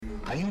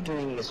Are you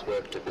doing this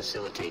work to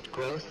facilitate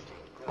growth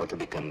or to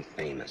become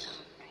famous?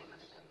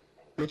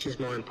 Which is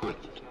more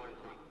important,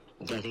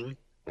 getting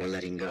or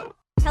letting go?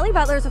 Kelly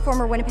Butler is a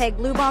former Winnipeg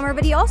Blue Bomber,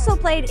 but he also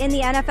played in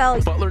the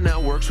NFL. Butler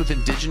now works with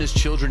Indigenous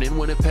children in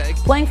Winnipeg.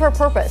 Playing for a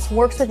Purpose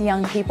works with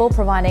young people,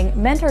 providing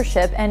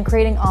mentorship and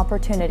creating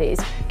opportunities.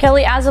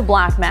 Kelly, as a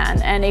Black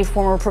man and a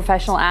former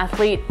professional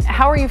athlete,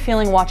 how are you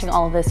feeling watching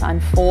all of this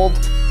unfold?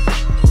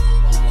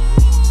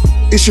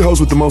 It's your host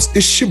with the most.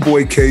 It's your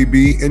boy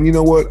KB. And you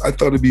know what? I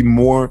thought it'd be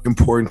more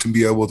important to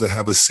be able to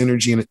have a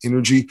synergy and an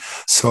energy.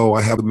 So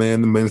I have the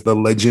man, the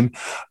legend,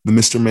 the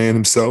Mr. Man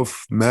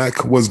himself.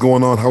 Mac, what's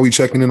going on? How are we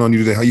checking in on you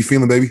today? How you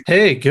feeling, baby?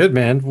 Hey, good,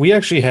 man. We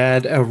actually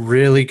had a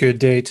really good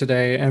day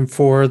today. And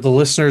for the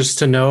listeners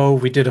to know,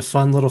 we did a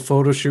fun little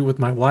photo shoot with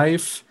my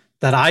wife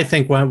that I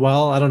think went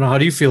well. I don't know. How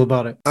do you feel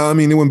about it? I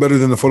mean, it went better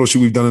than the photo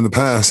shoot we've done in the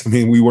past. I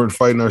mean, we weren't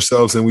fighting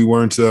ourselves and we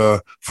weren't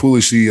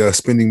foolishly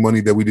spending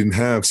money that we didn't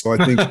have. So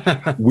I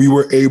think we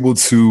were able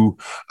to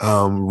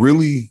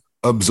really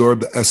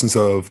absorb the essence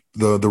of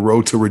the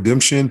road to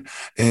redemption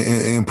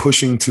and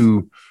pushing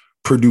to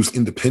produce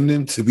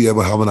independent, to be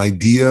able to have an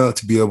idea,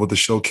 to be able to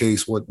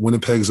showcase what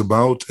Winnipeg's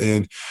about,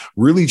 and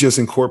really just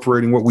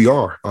incorporating what we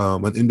are,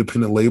 an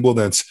independent label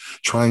that's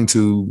trying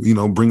to,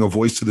 bring a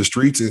voice to the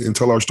streets and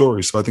tell our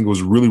story. So I think it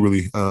was really,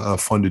 really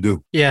fun to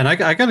do. Yeah, and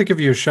I got to give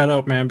you a shout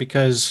out, man,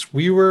 because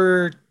we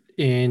were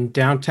in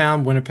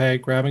downtown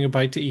Winnipeg grabbing a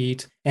bite to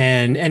eat.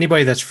 And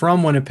anybody that's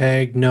from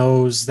Winnipeg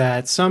knows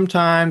that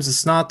sometimes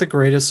it's not the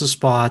greatest of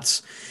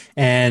spots.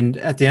 And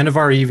at the end of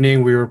our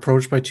evening, we were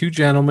approached by two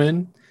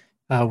gentlemen.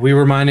 We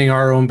were minding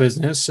our own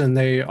business, and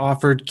they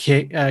offered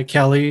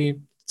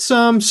Kelly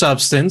some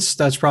substance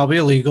that's probably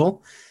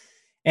illegal.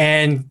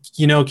 And,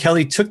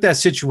 Kelly took that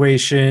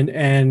situation,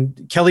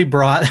 and Kelly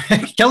brought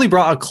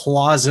a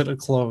closet of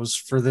clothes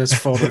for this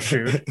photo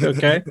shoot.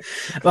 Okay.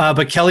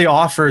 But Kelly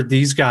offered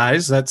these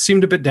guys that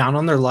seemed a bit down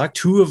on their luck,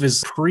 two of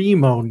his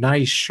primo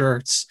nice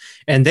shirts,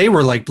 and they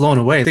were like blown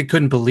away. They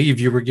couldn't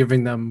believe you were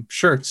giving them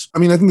shirts. I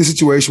mean, I think the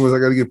situation was, I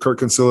got to give Kurt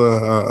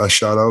Kinsella a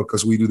shout out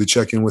because we do the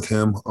check-in with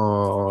him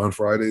on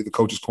Friday, the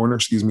coach's corner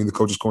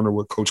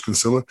with Coach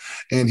Kinsella.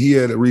 And he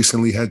had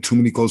recently had too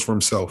many clothes for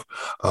himself.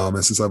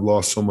 And since I've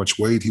lost so much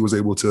weight, he was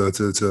able to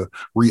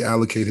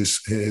reallocate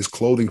his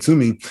clothing to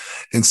me.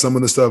 And some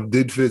of the stuff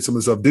did fit, some of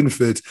the stuff didn't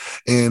fit.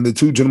 And the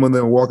two gentlemen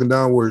that were walking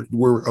down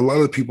were a lot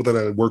of the people that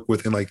I work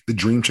with in like the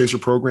Dream Chaser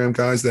program,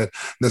 guys that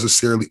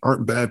necessarily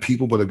aren't bad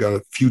people, but have got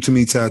a few too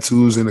many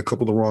tattoos in a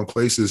couple of the wrong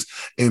places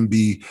and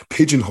be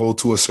pigeonholed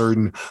to a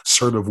certain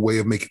sort of way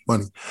of making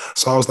money.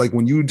 So I was like,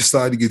 when you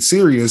decide to get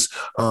serious,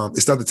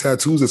 it's not the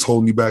tattoos that's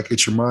holding you back,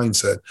 it's your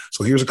mindset.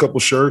 So here's a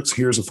couple shirts,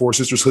 here's a Four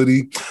Sisters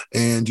hoodie,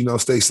 and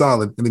stay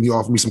solid. And then he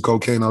offered me some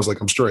cocaine. I was like,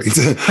 I'm straight.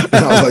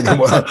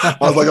 I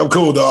was like, I'm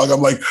cool, dog.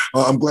 I'm like,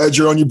 I'm glad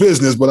you're on your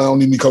business, but I don't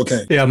need any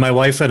cocaine. Yeah, my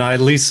wife and I,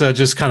 Lisa,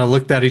 just kind of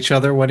looked at each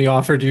other when he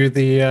offered you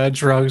the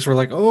drugs. We're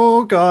like,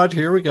 oh God,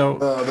 here we go.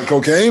 The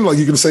cocaine, like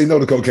you can say no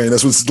to cocaine.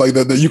 That's what's like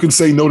that. You can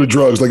say no to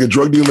drugs. Like a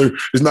drug dealer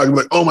is not gonna be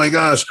like, oh my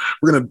gosh,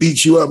 we're gonna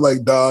beat you up.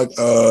 Like, dog,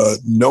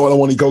 no, I don't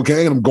want any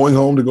cocaine. I'm going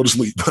home to go to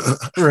sleep.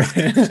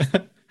 Right.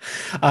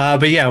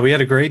 But yeah, we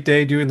had a great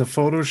day doing the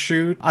photo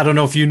shoot. I don't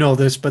know if you know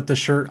this, but the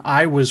shirt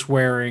I was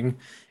wearing,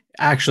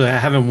 actually, I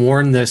haven't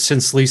worn this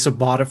since Lisa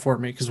bought it for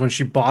me, because when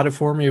she bought it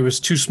for me, it was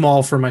too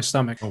small for my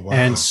stomach. Oh, wow.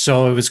 And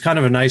so it was kind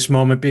of a nice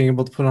moment being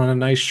able to put on a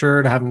nice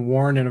shirt I haven't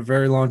worn in a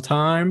very long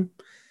time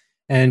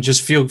and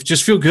just feel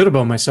good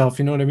about myself.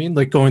 You know what I mean?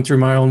 Like going through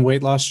my own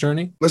weight loss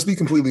journey. Let's be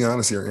completely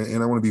honest here.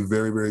 And I want to be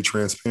very, very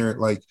transparent.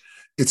 Like,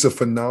 it's a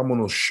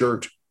phenomenal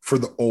shirt for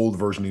the old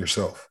version of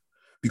yourself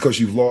because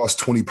you've lost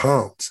 20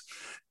 pounds.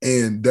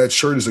 And that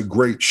shirt is a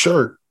great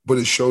shirt, but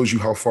it shows you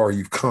how far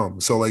you've come.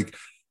 So like,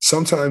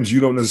 sometimes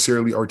you don't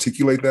necessarily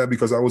articulate that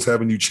because I was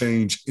having you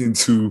change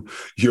into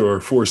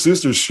your Four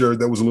Sisters shirt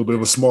that was a little bit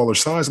of a smaller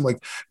size. I'm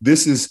like,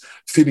 this is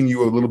fitting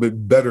you a little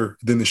bit better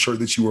than the shirt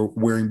that you were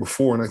wearing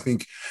before. And I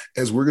think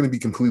as we're going to be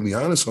completely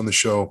honest on the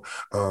show,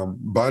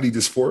 body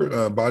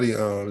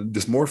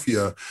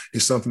dysmorphia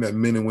is something that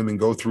men and women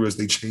go through as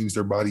they change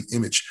their body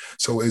image.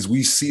 So as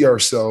we see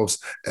ourselves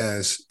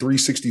as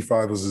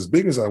 365 was as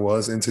big as I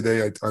was, and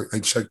today I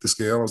checked the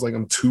scale, I was like,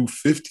 I'm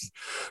 250.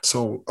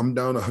 So I'm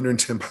down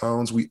 110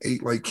 pounds. We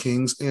ate like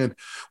kings and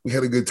we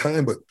had a good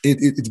time, but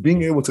it's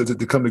being able to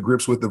come to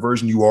grips with the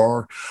version you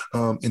are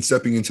and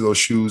stepping into those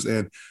shoes.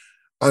 And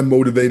I'm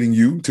motivating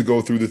you to go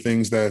through the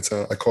things that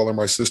I call her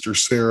my sister,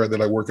 Sarah,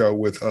 that I work out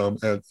with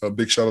at a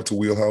big shout out to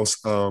Wheelhouse.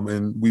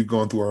 And we've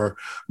gone through our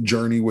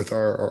journey with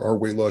our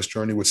weight loss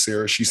journey with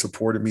Sarah. She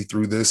supported me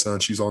through this.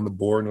 She's on the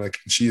board and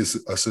she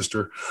is a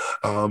sister.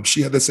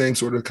 She had the same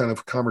sort of kind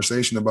of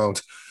conversation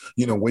about,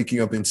 waking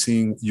up and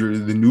seeing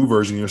the new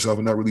version of yourself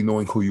and not really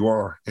knowing who you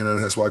are.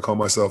 And that's why I call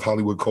myself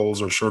Hollywood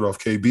Coles or Shirt Off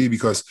KB,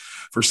 because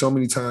for so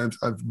many times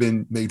I've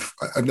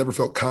never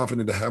felt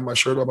confident to have my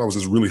shirt off. I was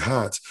just really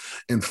hot.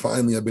 And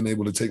finally I've been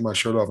able to take my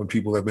shirt off and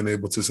people have been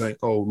able to say,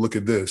 oh, look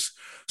at this.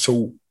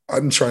 So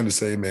I'm trying to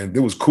say, man, it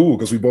was cool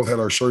because we both had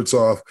our shirts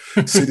off,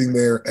 sitting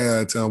there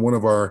at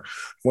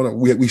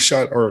we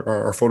shot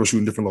our photo shoot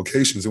in different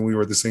locations, and we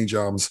were at the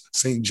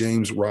St.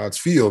 James Rods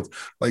Field,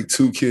 like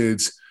two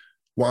kids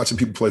watching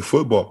people play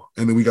football,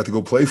 and then we got to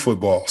go play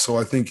football. So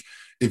I think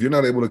if you're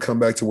not able to come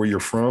back to where you're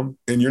from,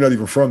 and you're not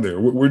even from there,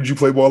 where did you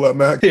play ball at,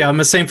 Mac? Yeah,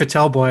 I'm a St.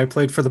 Vital boy. I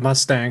played for the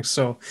Mustangs,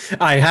 so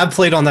I have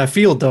played on that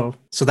field though.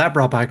 So that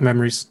brought back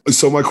memories.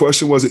 So my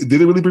question was,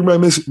 did it really bring back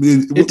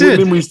It did.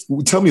 What memories?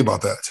 Tell me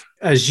about that.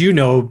 As you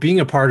know, being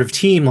a part of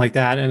team like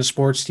that in a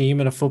sports team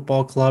and a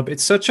football club,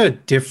 it's such a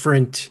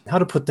different, how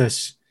to put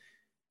this?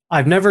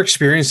 I've never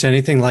experienced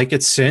anything like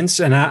it since.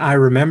 And I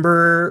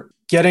remember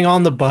getting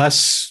on the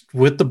bus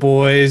with the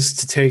boys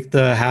to take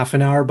the half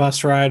an hour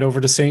bus ride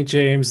over to St.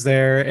 James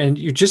there. And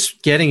you're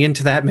just getting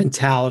into that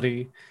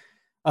mentality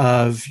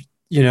of,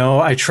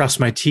 I trust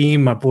my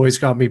team. My boys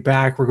got me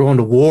back. We're going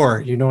to war.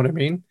 You know what I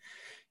mean?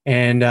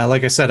 And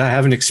like I said, I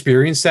haven't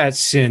experienced that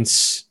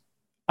since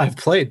I've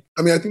played.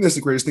 I mean, I think that's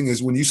the greatest thing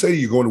is when you say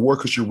you're going to war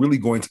because you're really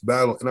going to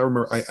battle. And I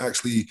remember I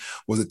actually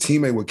was a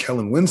teammate with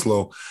Kellen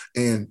Winslow.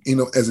 And,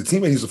 as a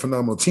teammate, he's a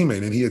phenomenal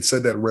teammate. And he had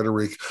said that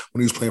rhetoric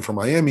when he was playing for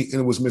Miami, and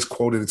it was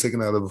misquoted and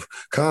taken out of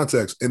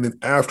context. And then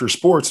after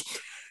sports,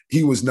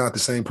 he was not the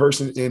same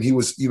person. And he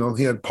was,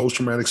 he had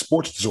post-traumatic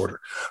sports disorder.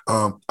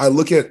 I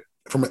look at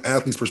from an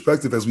athlete's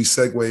perspective as we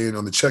segue in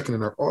on the check-in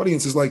in our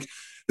audience is like,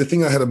 the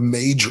thing I had a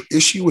major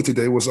issue with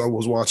today was I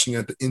was watching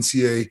at the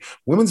NCAA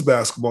women's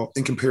basketball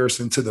in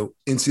comparison to the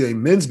NCAA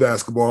men's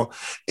basketball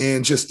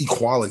and just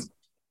equality.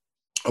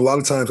 A lot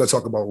of times I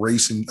talk about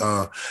race and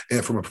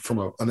from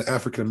an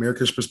African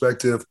American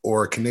perspective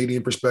or a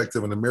Canadian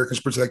perspective, an American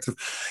perspective,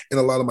 and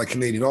a lot of my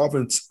Canadian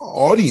audience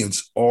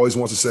always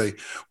wants to say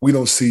we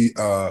don't see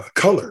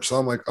color. So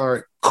I'm like, all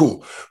right,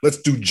 cool. Let's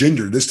do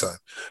gender this time.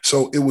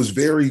 So it was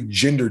very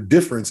gender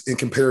difference in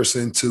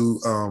comparison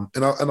to,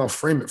 and I'll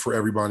frame it for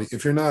everybody.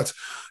 If you're not,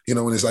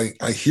 and as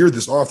I hear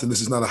this often,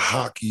 this is a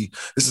hockey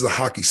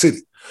city.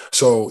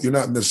 So you're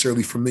not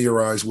necessarily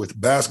familiarized with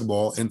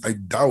basketball. And I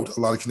doubt a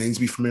lot of Canadians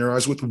be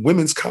familiarized with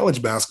women's college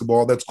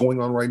basketball that's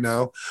going on right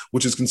now,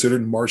 which is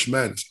considered March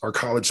Madness. Our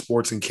college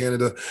sports in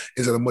Canada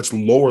is at a much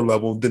lower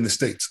level than the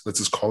States. Let's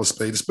just call a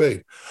spade a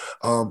spade.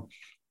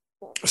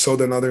 So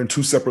they're in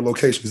two separate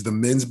locations. The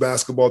men's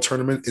basketball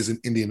tournament is in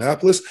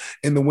Indianapolis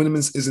and the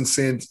women's is in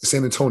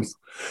San Antonio.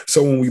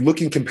 So when we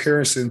look in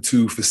comparison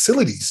to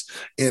facilities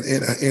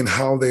and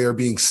how they are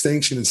being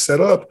sanctioned and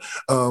set up,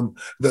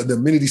 the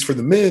amenities for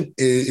the men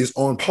is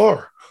on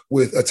par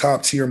with a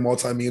top tier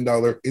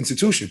multi-million-dollar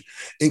institution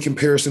in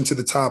comparison to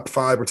the top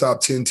 5 or top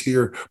 10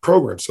 tier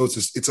program. So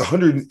it's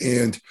 100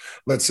 and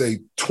let's say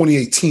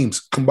 28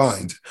 teams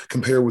combined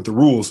compared with the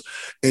rules.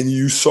 And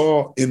you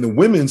saw in the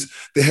women's,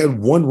 they had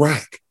one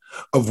rack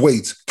of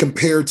weights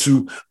compared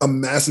to a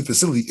massive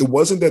facility. It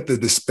wasn't that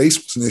the space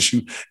was an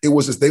issue. It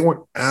was that they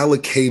weren't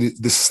allocated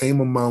the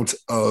same amount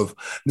of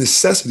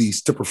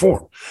necessities to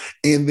perform.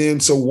 And then,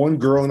 so one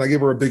girl, and I gave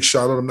her a big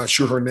shout out, I'm not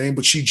sure her name,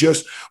 but she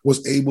just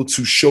was able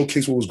to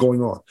showcase what was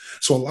going on.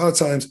 So a lot of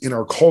times in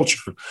our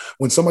culture,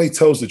 when somebody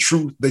tells the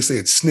truth, they say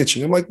it's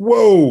snitching. I'm like,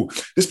 whoa,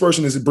 this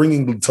person is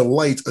bringing to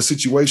light a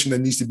situation that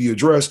needs to be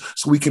addressed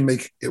so we can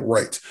make it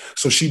right.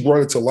 So she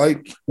brought it to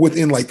light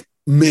within like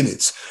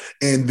minutes.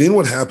 And then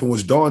what happened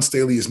was Dawn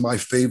Staley is my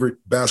favorite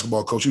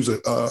basketball coach. She was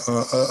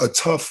a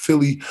tough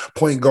Philly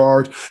point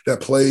guard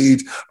that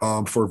played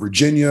for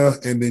Virginia.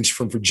 And then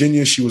from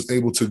Virginia, she was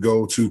able to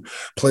go to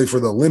play for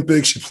the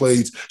Olympics.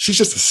 She's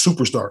just a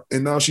superstar.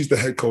 And now she's the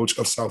head coach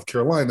of South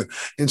Carolina.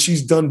 And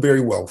she's done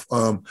very well.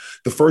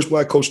 The first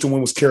Black coach to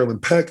win was Carolyn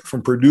Peck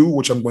from Purdue,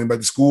 which I'm going back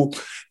to school.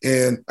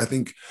 And I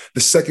think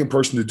the second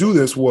person to do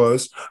this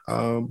was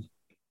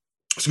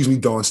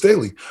Dawn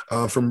Staley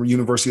from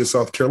University of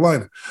South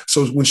Carolina.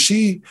 So when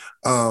she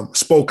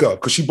spoke up,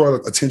 because she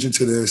brought attention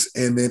to this,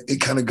 and then it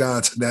kind of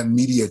got that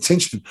media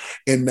attention,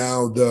 and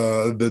now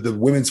the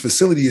women's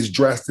facility is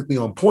drastically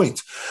on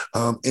point.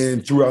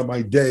 And throughout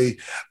my day,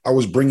 I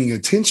was bringing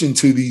attention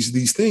to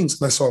these things,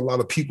 and I saw a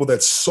lot of people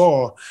that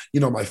saw,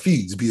 my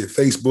feeds, be it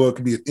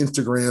Facebook, be it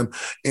Instagram,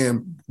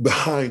 and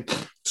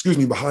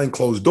behind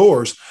closed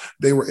doors,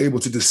 they were able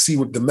to just see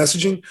what the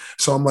messaging.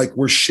 So I'm like,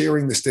 we're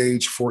sharing the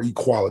stage for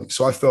equality.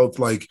 So I felt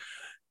like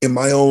in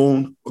my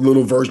own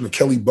little version of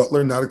Kelly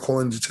Butler, not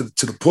according to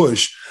the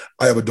push,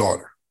 I have a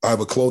daughter. I have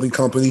a clothing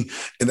company,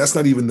 and that's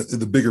not even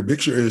the bigger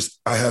picture is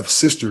I have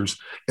sisters,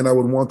 and I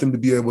would want them to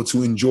be able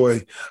to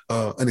enjoy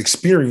an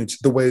experience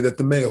the way that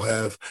the male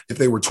have if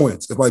they were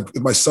twins. If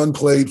my son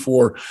played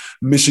for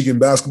Michigan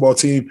basketball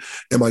team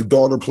and my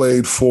daughter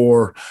played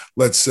for,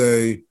 let's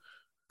say,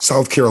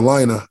 South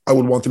Carolina, I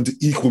would want them to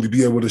equally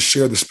be able to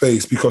share the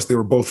space because they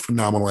were both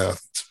phenomenal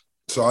athletes.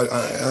 So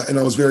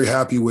I was very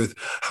happy with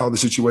how the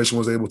situation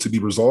was able to be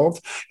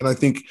resolved. And I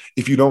think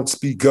if you don't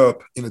speak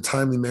up in a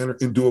timely manner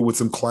and do it with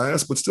some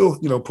class, but still,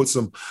 put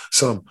some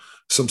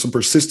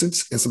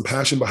persistence and some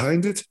passion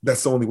behind it,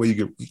 that's the only way you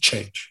get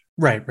change.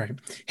 Right.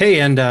 Hey,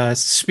 and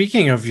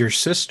speaking of your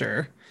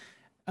sister,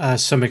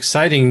 some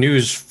exciting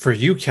news for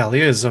you,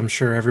 Kelly, as I'm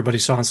sure everybody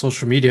saw on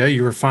social media.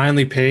 You were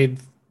finally paid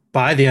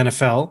by the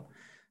NFL.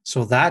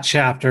 So that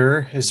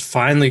chapter is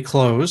finally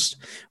closed,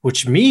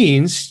 which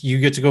means you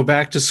get to go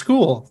back to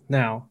school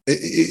now.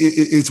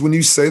 It's when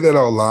you say that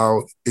out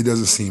loud, it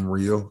doesn't seem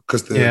real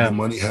because the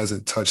money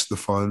hasn't touched the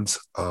funds.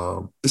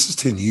 This is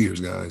 10 years,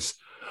 guys.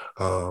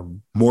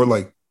 More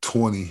like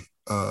 20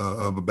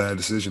 of a bad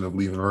decision of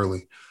leaving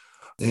early.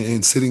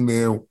 And sitting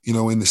there, you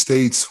know, in the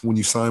States, when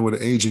you sign with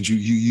an agent,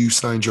 you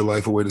signed your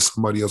life away to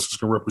somebody else who's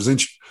going to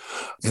represent you.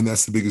 And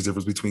that's the biggest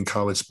difference between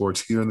college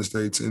sports here in the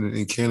States and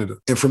in Canada.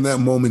 And from that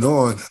moment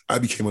on, I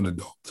became an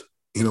adult,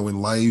 you know,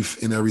 in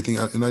life and everything.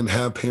 And I didn't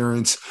have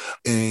parents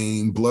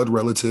and blood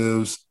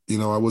relatives. You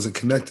know, I wasn't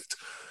connected.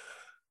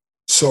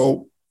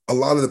 So a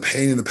lot of the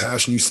pain and the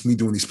passion you see me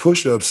doing these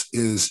push-ups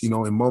is, you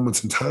know, in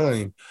moments in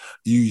time,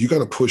 you got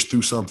to push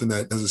through something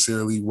that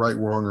necessarily right,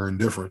 wrong, or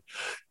indifferent.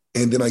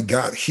 And then I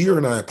got here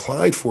and I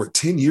applied for it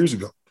 10 years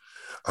ago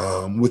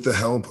with the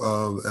help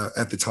of,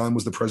 at the time,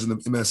 was the president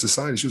of MS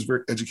Society. She was a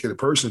very educated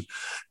person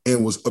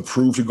and was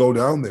approved to go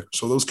down there.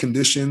 So those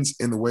conditions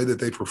and the way that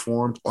they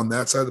performed on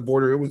that side of the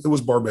border, it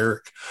was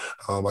barbaric.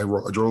 I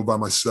drove by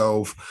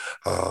myself.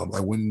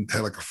 I went and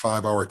had like a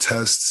 5-hour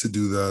test to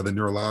do the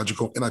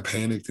neurological, and I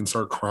panicked and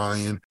started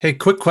crying. Hey,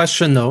 quick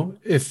question though.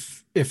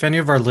 If any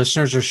of our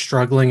listeners are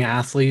struggling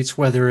athletes,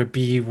 whether it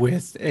be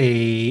with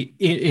an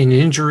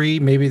injury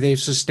maybe they've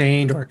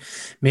sustained or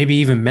maybe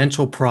even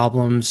mental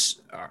problems,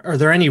 are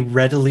there any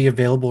readily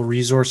available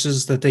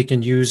resources that they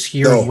can use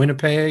here in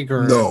Winnipeg?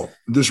 Or no,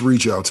 just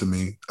reach out to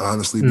me,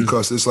 honestly,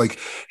 because it's like,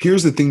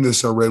 here's the thing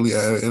that's readily,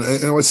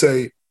 and I would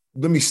say,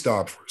 let me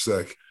stop for a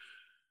sec.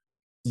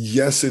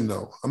 Yes and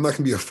no. I'm not going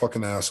to be a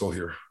fucking asshole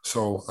here.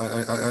 So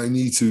I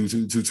need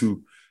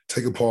to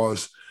take a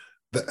pause.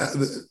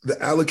 The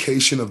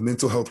allocation of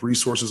mental health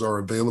resources are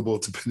available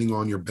depending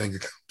on your bank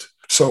account.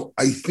 So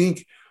I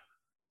think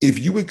if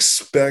you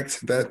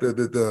expect that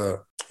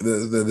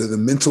the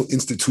mental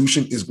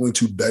institution is going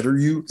to better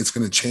you, it's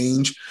going to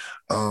change.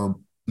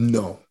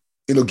 No,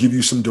 it'll give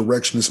you some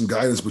direction and some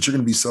guidance, but you're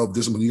going to be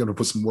self-disciplined. You're going to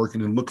put some work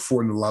in and look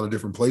for it in a lot of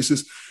different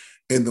places.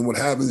 And then what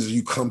happens is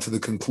you come to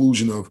the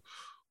conclusion of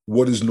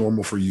what is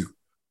normal for you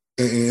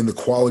and the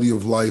quality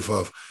of life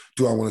of,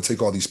 do I want to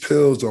take all these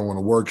pills? Do I want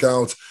to work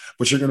out?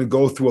 But you're going to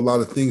go through a lot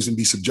of things and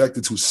be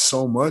subjected to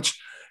so much.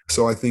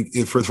 So I think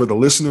for the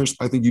listeners,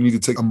 I think you need to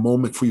take a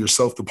moment for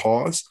yourself to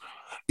pause.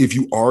 If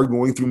you are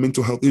going through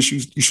mental health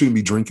issues, you shouldn't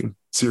be drinking,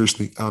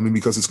 seriously. I mean,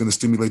 because it's going to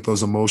stimulate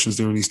those emotions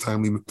during these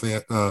timely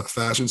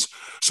fashions.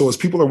 So as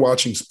people are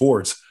watching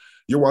sports,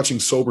 you're watching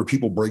sober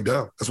people break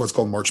down. That's why it's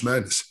called March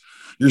Madness.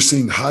 You're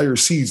seeing higher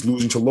seeds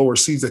losing to lower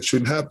seeds that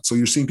shouldn't happen. So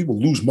you're seeing people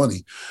lose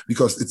money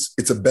because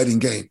it's a betting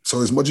game.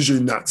 So as much as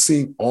you're not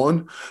seeing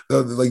on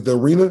the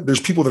arena,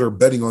 there's people that are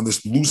betting on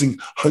this, losing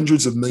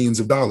hundreds of millions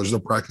of dollars. The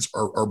brackets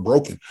are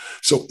broken.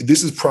 So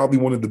this is probably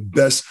one of the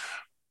best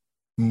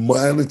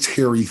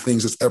monetary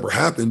things that's ever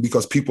happened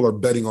because people are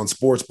betting on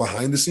sports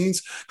behind the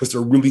scenes because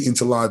they're really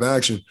into live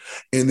action.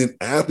 And then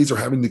athletes are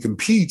having to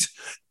compete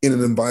in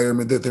an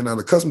environment that they're not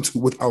accustomed to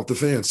without the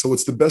fans. So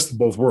it's the best of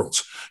both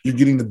worlds. You're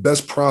getting the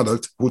best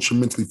product, which you're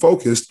mentally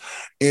focused,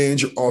 and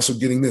you're also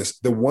getting this.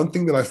 The one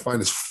thing that I find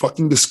is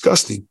fucking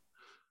disgusting.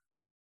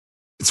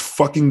 It's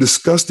fucking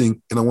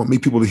disgusting. And I want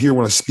people to hear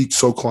when I speak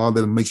so loud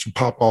that it makes you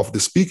pop off the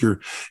speaker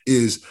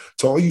is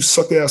to all you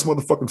suck ass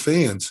motherfucking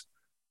fans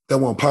that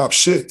want to pop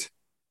shit.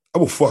 I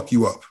will fuck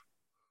you up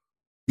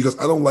because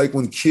I don't like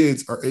when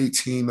kids are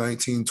 18,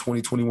 19, 20,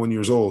 21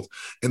 years old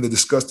and the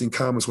disgusting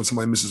comments when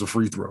somebody misses a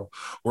free throw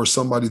or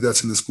somebody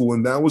that's in the school.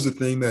 And that was the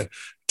thing that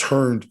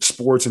turned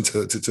sports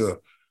into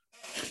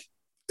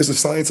it's a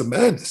science of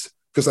madness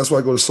because that's why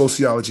I go to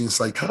sociology and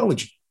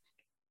psychology.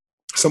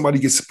 Somebody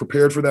gets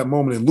prepared for that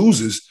moment and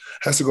loses,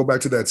 has to go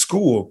back to that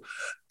school.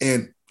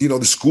 And, you know,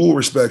 the school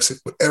respects it,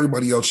 but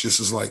everybody else just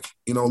is like,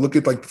 you know, look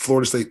at like the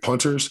Florida State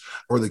punters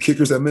or the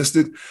kickers that missed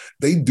it.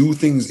 They do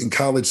things in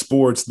college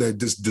sports that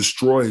just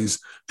destroys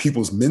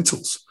people's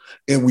mentals.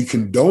 And we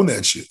condone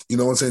that shit. You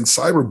know what I'm saying?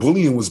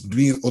 Cyberbullying was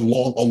being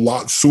along a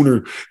lot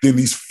sooner than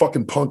these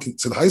fucking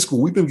punks in high school.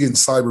 We've been getting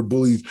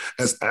cyberbullied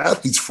as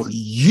athletes for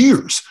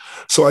years.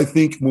 So I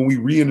think when we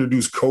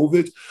reintroduce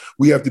COVID,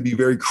 we have to be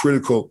very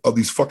critical of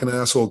these fucking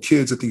asshole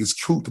kids that think it's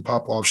cute to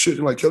pop off shit.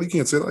 And like, Kelly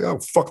can't say like, I'll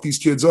fuck these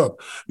kids up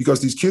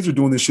because these kids are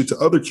doing this shit to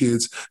other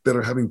kids that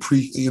are having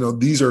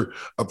these are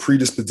a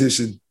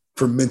predisposition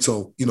for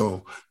mental,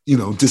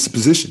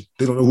 disposition.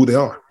 They don't know who they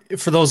are.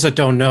 For those that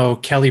don't know,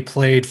 Kelly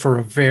played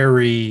for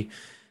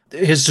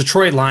his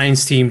Detroit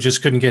Lions team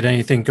just couldn't get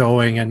anything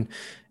going. And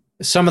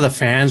some of the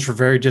fans were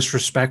very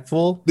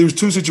disrespectful. There's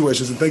two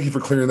situations, and thank you for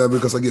clearing that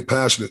because I get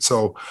passionate.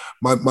 So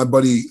my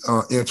buddy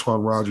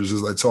Antoine Rogers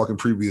is like talking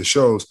previous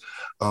shows.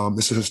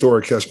 It's a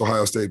historic catch,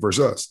 Ohio State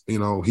versus us. You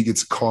know, he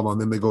gets called on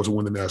them. They go to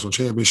win the national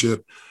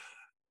championship.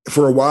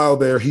 For a while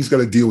there, he's got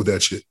to deal with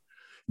that shit.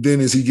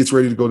 Then as he gets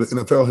ready to go to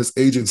NFL, his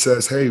agent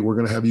says, hey, we're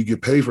going to have you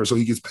get paid for it. So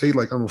he gets paid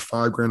like, I don't know,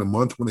 $5,000 a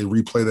month when they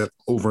replay that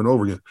over and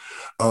over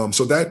again.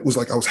 So that was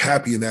like, I was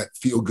happy in that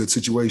feel-good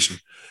situation.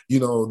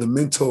 the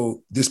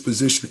mental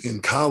disposition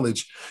in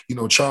college,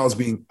 Charles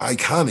being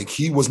iconic.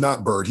 He was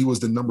not Bird. He was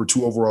the number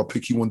 2 overall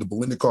pick. He won the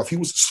Biletnikoff. He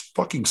was a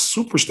fucking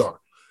superstar.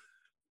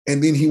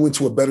 And then he went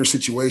to a better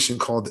situation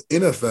called the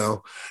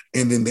NFL,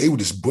 and then they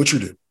just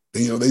butchered him.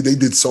 They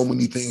did so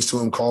many things to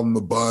him, called him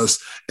a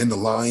bust and the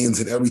Lions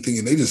and everything.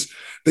 And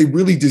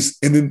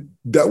and then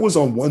that was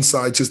on one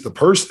side, just the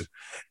person.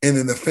 And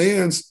then the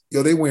fans,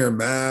 they wearing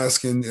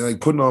masks and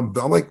like putting on,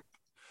 I'm like,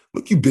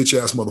 look, you bitch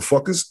ass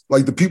motherfuckers.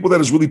 Like the people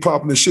that is really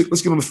popping this shit,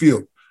 let's get on the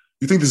field.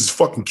 You think this is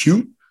fucking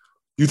cute?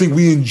 You think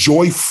we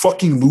enjoy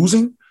fucking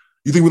losing?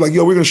 You think we're like,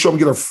 we're going to show up and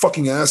get our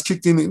fucking ass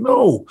kicked in?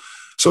 No.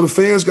 So the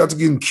fans got to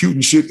getting cute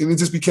and shit, and it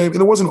just became,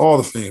 and it wasn't all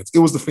the fans. It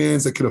was the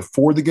fans that could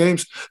afford the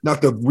games,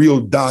 not the real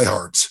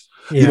diehards.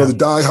 Yeah. The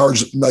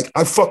diehards, like,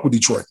 I fuck with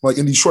Detroit. Like,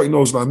 and Detroit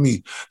knows what I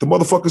mean. The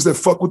motherfuckers that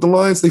fuck with the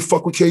Lions, they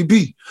fuck with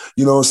KB.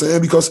 You know what I'm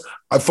saying? Because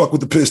I fuck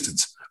with the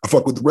Pistons. I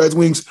fuck with the Red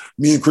Wings.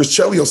 Me and Chris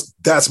Chelios,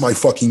 that's my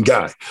fucking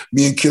guy.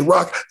 Me and Kid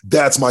Rock,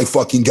 that's my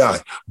fucking guy.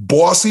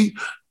 Bossy,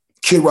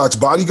 Kid Rock's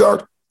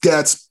bodyguard,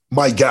 that's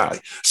my guy.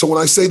 So when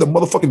I say the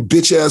motherfucking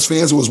bitch-ass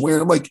fans who was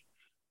wearing, I'm like,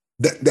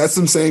 that's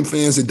some same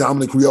fans that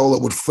Dominic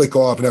Riola would flick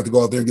off and have to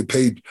go out there and get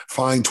paid,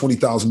 fined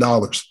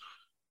 $20,000.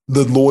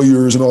 The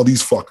lawyers and all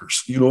these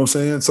fuckers. You know what I'm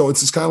saying? So it's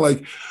just kind of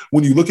like,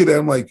 when you look at that,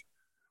 I'm like,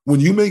 when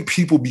you make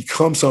people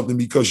become something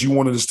because you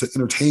wanted us to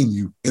entertain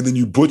you, and then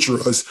you butcher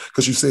us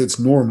because you say it's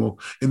normal,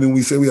 and then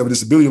we say we have a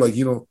disability, like,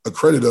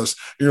 accredit us,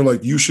 and you're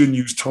like, you shouldn't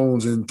use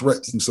tones and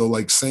threatening. So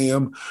like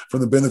Sam from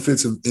the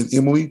Benefits and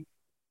Emily,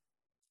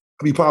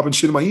 I be popping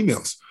shit in my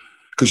emails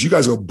because you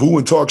guys go boo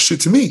and talk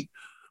shit to me.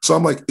 So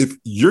I'm like, if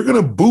you're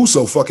going to boo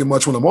so fucking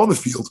much when I'm on the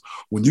field,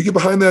 when you get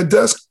behind that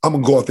desk, I'm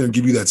going to go out there and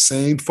give you that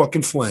same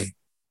fucking flame.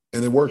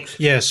 And it works.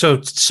 Yeah. So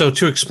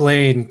to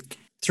explain,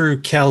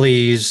 through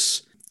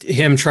Kelly's,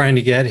 him trying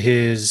to get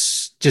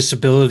his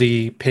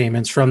disability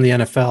payments from the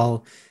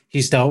NFL,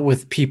 he's dealt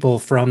with people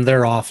from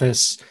their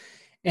office.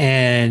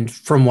 And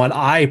from what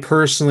I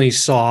personally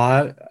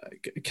saw,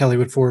 Kelly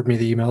would forward me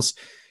the emails.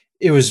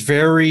 It was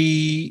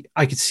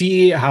I could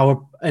see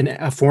how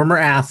a former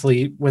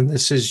athlete, when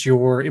this is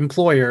your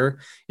employer,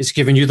 is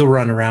giving you the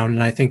runaround.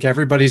 And I think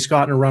everybody's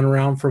gotten a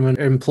runaround from an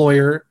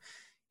employer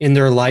in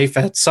their life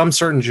at some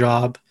certain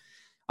job.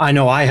 I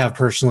know I have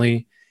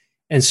personally.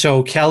 And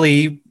so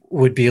Kelly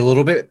would be a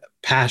little bit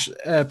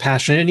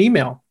passionate in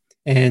email.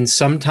 And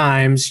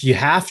sometimes you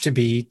have to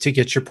be to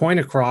get your point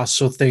across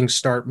so things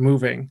start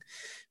moving.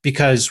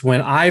 Because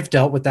when I've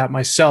dealt with that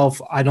myself,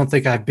 I don't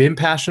think I've been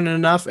passionate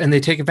enough, and they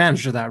take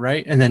advantage of that,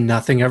 right? And then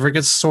nothing ever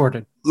gets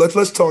sorted.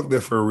 Let's talk there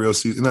for a real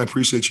season. And I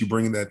appreciate you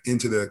bringing that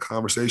into the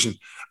conversation.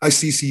 I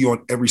CC you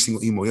on every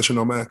single email. Yes or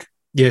no, Mac?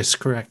 Yes,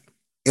 correct.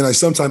 And I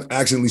sometimes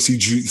accidentally see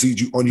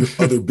you on your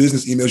other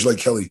business emails. You're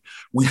like, Kelly,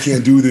 we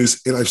can't do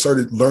this. And I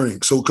started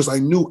learning. So because I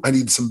knew I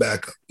needed some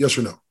backup. Yes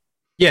or no?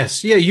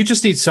 Yes. Yeah. You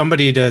just need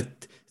somebody to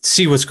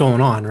see what's going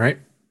on, right?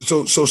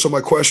 So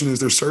my question is,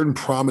 there's certain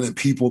prominent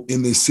people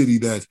in this city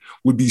that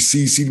would be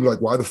CC'd,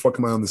 like, why the fuck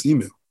am I on this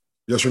email?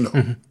 Yes or no?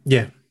 Mm-hmm.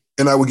 Yeah.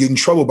 And I would get in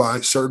trouble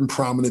by certain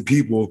prominent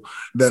people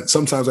that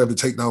sometimes I have to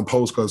take down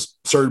posts because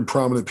certain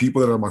prominent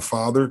people that are my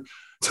father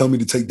tell me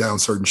to take down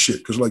certain shit.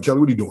 Because like, Kelly,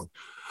 what are you doing?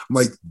 I'm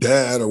like,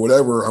 Dad or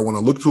whatever. I want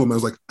to look to him. I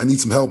was like, I need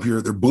some help here.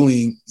 They're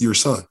bullying your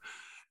son.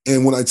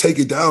 And when I take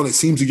it down, it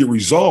seems to get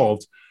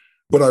resolved.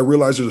 But I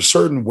realize there's a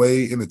certain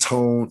way in the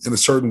tone and a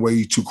certain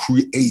way to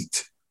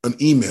create an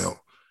email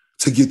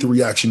to get the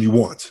reaction you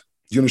want.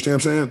 You understand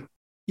what I'm saying?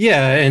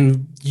 Yeah.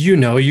 And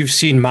you've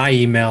seen my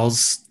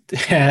emails.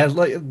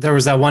 There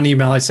was that one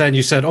email I sent, and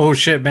you said, oh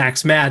shit,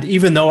 Mac's mad.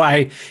 Even though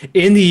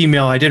in the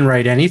email, I didn't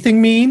write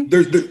anything mean.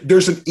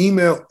 There's an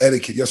email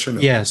etiquette, yes or no?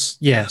 Yes,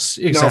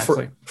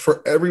 exactly. Now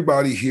for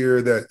everybody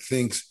here that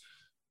thinks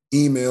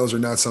emails are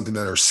not something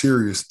that are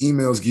serious,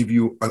 emails give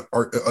you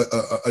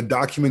a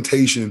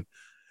documentation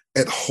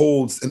that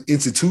holds an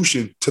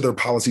institution to their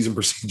policies and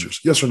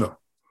procedures. Yes or no?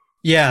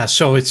 Yeah,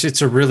 so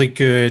it's a really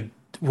good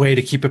way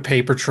to keep a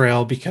paper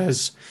trail,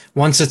 because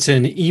once it's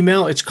an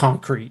email, it's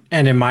concrete.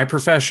 And in my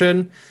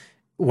profession,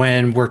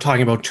 when we're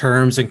talking about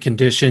terms and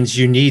conditions,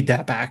 you need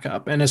that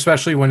backup. And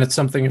especially when it's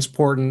something as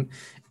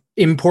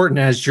important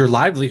as your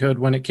livelihood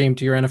when it came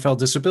to your NFL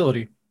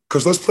disability.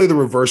 Because let's play the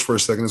reverse for a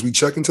second. As we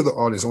check into the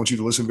audience, I want you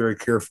to listen very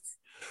carefully.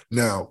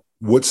 Now,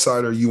 what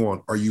side are you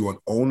on? Are you an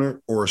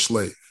owner or a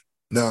slave?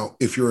 Now,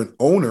 if you're an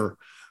owner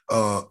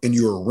and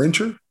you're a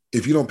renter,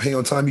 if you don't pay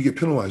on time, you get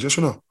penalized. Yes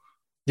or no?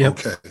 Yep.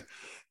 Okay.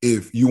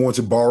 If you want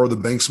to borrow the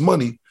bank's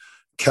money,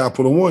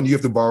 Capital One, you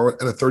have to borrow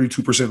it at a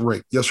 32%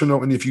 rate. Yes or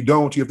no? And if you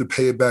don't, you have to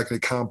pay it back and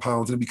it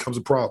compounds and it becomes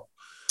a problem.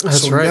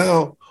 That's right.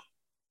 Now,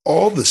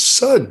 all of a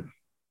sudden,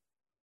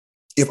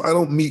 if I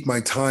don't meet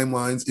my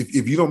timelines,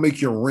 if you don't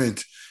make your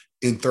rent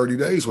in 30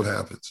 days, what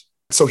happens?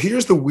 So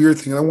here's the weird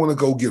thing. I want to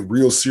go get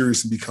real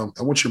serious and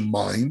I want your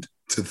mind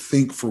to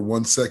think for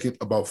 1 second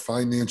about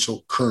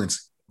financial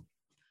currency,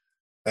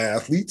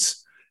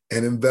 athletes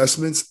and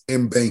investments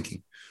and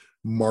banking,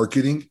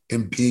 marketing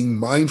and being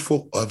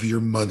mindful of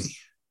your money.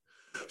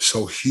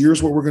 So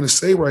here's what we're going to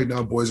say right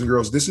now, boys and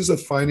girls. This is a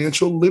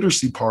financial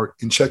literacy part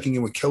in checking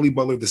in with Kelly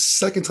Butler the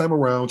second time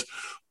around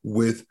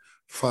with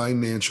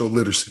financial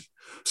literacy.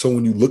 So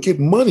when you look at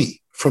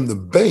money from the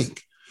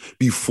bank,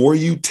 before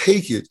you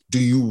take it, do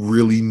you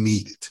really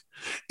need it?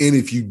 And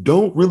if you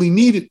don't really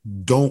need it,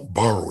 don't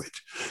borrow it.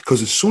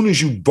 Because as soon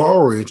as you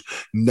borrow it,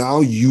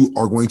 now you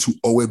are going to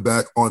owe it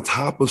back on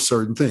top of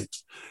certain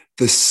things.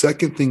 The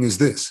second thing is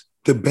this.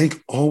 The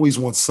bank always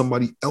wants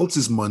somebody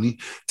else's money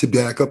to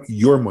back up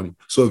your money.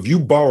 So if you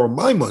borrow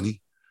my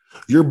money,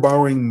 you're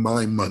borrowing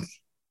my money.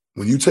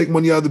 When you take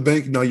money out of the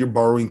bank, now you're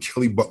borrowing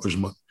Kelly Butler's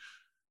money.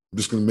 I'm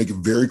just going to make it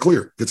very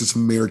clear because it's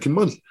American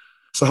money.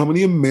 So how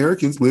many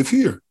Americans live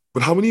here?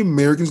 But how many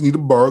Americans need to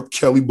borrow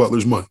Kelly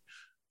Butler's money?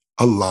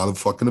 A lot of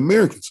fucking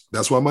Americans.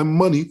 That's why my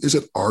money is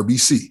at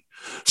RBC.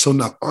 So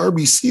now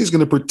RBC is going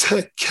to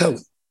protect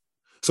Kelly.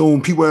 So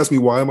when people ask me,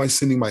 why am I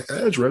sending my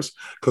address?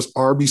 Because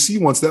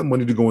RBC wants that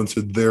money to go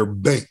into their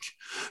bank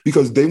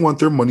because they want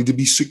their money to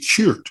be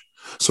secured.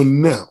 So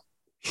now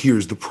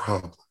here's the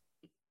problem.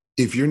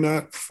 If you're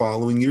not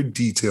following your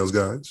details,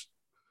 guys,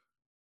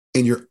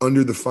 and you're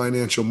under the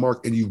financial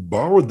mark and you've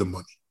borrowed the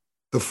money,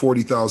 the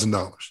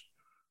 $40,000,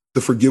 the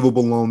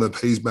forgivable loan that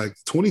pays back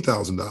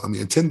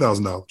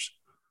 $10,000.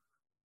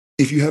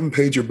 If you haven't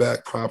paid your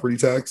back property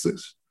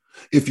taxes,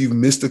 if you've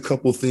missed a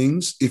couple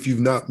things, if you've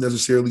not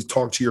necessarily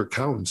talked to your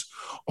accountants,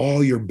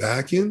 all your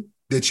back end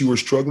that you were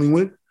struggling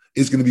with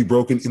is going to be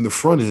broken in the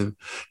front end,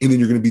 and then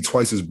you're going to be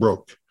twice as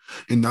broke.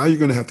 And now you're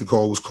going to have to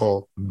call what's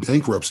called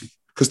bankruptcy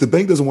because the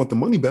bank doesn't want the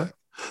money back.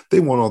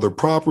 They want all their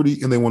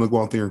property, and they want to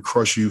go out there and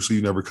crush you so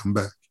you never come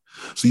back.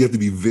 So you have to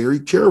be very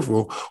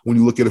careful when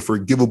you look at a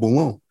forgivable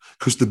loan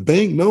because the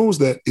bank knows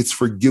that it's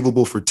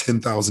forgivable for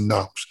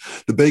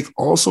 $10,000. The bank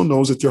also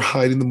knows that they're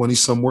hiding the money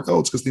somewhere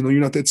else because they know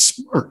you're not that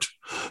smart.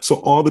 So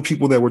all the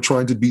people that were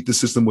trying to beat the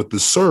system with the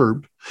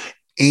CERB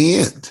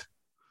and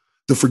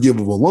the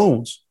forgivable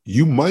loans,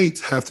 you might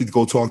have to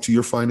go talk to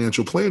your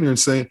financial planner and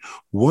say,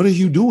 what are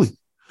you doing?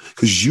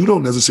 Because you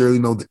don't necessarily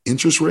know the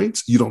interest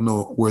rates. You don't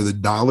know where the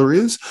dollar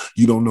is.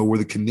 You don't know where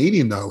the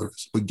Canadian dollar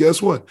is. But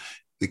guess what?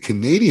 The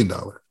Canadian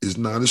dollar is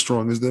not as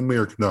strong as the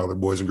American dollar,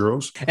 boys and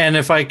girls. And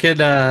if I could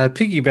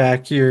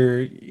piggyback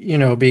your,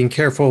 being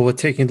careful with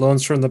taking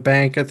loans from the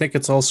bank, I think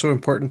it's also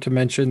important to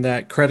mention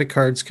that credit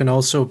cards can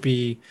also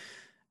be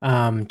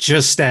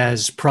just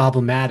as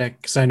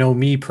problematic. Because I know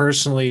me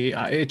personally,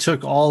 it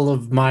took all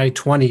of my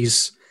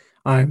 20s.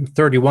 I'm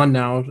 31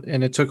 now,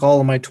 and it took all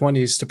of my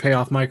 20s to pay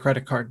off my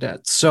credit card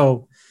debt.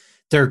 So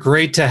they're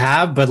great to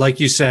have, but like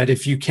you said,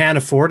 if you can't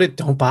afford it,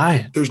 don't buy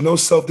it. There's no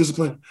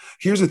self-discipline.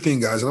 Here's the thing,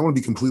 guys, and I want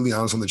to be completely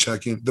honest on the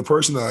check-in. The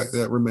person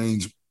that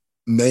remains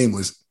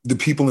nameless, the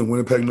people in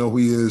Winnipeg know who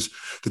he is.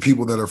 The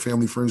people that are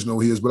family friends know who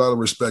he is. But out of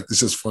respect,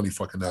 it's just funny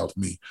fucking now to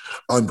me.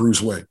 I'm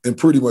Bruce Wayne, and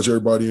pretty much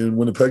everybody in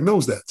Winnipeg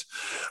knows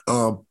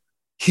that.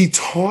 He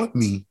taught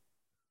me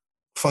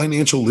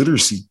financial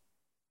literacy.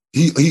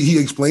 He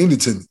explained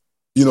it to me.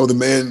 The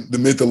man, the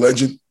myth, the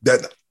legend.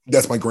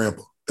 That's my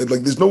grandpa.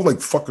 Like, there's no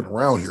fucking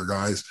around here,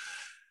 guys.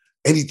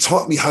 And he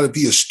taught me how to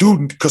be a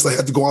student because I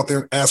had to go out there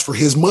and ask for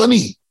his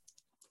money.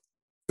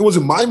 It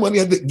wasn't my money.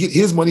 I had to get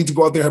his money to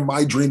go out there and have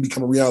my dream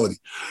become a reality.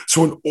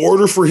 So in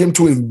order for him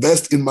to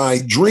invest in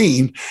my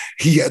dream,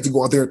 he had to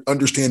go out there and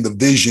understand the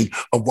vision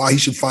of why he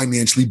should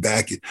financially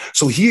back it.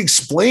 So he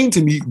explained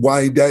to me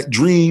why that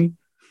dream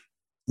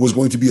was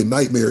going to be a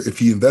nightmare if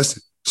he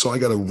invested. So I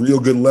got a real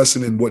good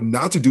lesson in what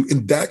not to do.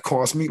 And that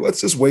cost me,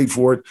 let's just wait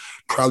for it,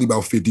 probably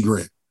about 50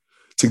 grand.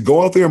 To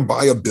go out there and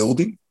buy a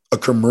building, a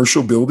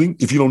commercial building,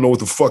 if you don't know what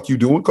the fuck you're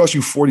doing, it costs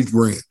you 40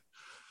 grand.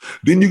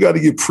 Then you got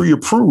to get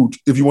pre-approved.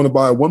 If you want to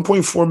buy a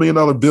 $1.4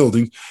 million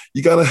building,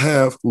 you got to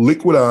have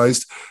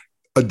liquidized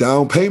a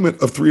down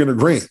payment of 300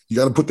 grand. You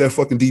got to put that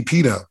fucking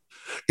DP down.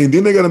 And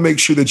then they got to make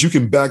sure that you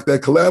can back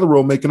that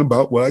collateral, making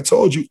about what I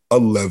told you,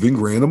 11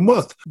 grand a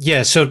month.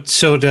 Yeah. So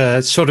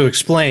to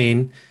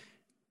explain,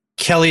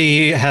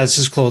 Kelly has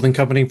his clothing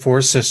company,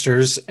 Four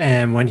Sisters,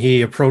 and when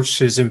he approached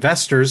his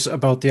investors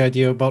about the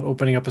idea about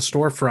opening up a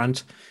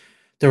storefront,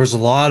 there was a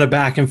lot of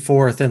back and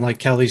forth. And like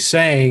Kelly's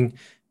saying,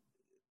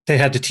 they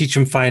had to teach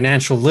him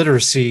financial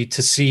literacy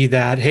to see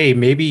that, hey,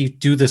 maybe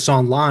do this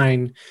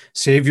online,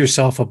 save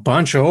yourself a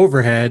bunch of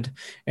overhead,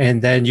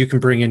 and then you can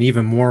bring in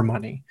even more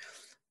money.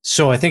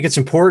 So I think it's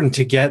important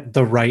to get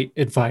the right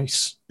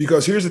advice.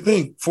 Because here's the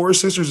thing, Four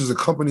Sisters is a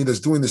company that's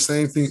doing the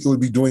same thing it would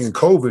be doing in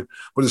COVID,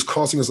 but it's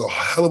costing us a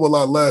hell of a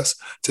lot less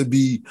to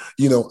be,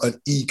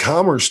 an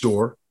e-commerce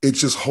store. It's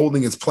just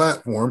holding its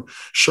platform.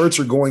 Shirts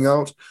are going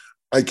out.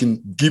 I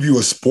can give you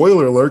a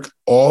spoiler alert.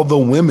 All the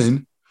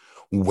women,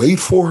 wait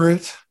for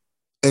it.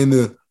 And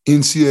the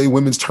NCAA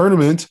women's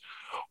tournament,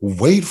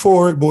 wait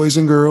for it, boys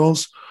and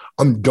girls.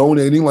 I'm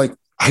donating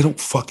I don't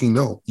fucking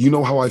know. You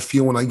know how I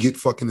feel when I get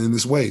fucking in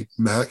this way,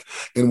 Mac.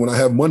 And when I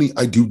have money,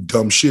 I do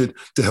dumb shit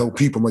to help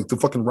people. I'm like the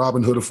fucking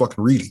Robin Hood of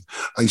fucking reading.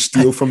 I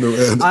steal from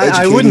the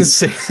I wouldn't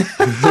say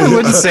I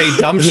wouldn't say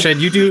dumb shit.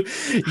 You do.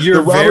 You're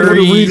the Robin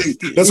very. Hood of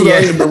reading. That's what I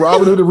am. The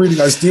Robin Hood of reading.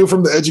 I steal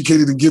from the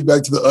educated and give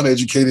back to the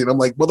uneducated. I'm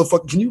like,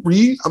 motherfucker, can you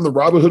read? I'm the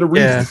Robin Hood of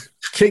reading.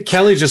 Yeah.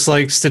 Kelly just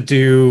likes to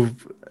do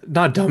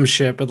not dumb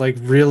shit, but like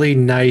really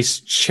nice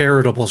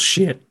charitable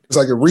shit. It's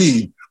like a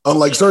read.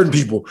 Unlike certain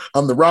people,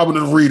 I'm the Robin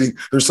Hood of reading.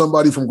 There's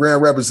somebody from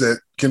Grand Rapids that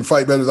can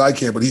fight better than I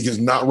can, but he is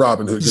not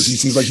Robin Hood because he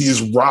seems like he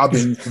is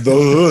robbing the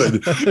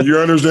hood. You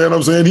understand what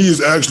I'm saying? He is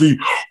actually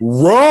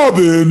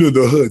robbing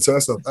the hood. So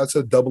that's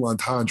a double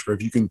entendre.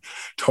 If you can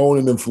tone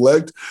and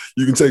inflect,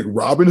 you can take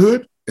Robin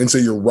Hood and say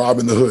you're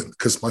robbing the hood.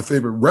 Because my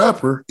favorite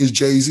rapper is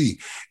Jay-Z.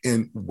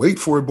 And wait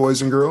for it,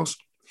 boys and girls,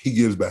 he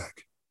gives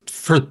back.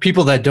 For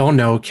people that don't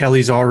know,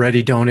 Kelly's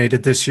already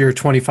donated this year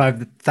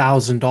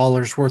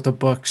 $25,000 worth of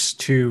books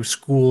to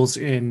schools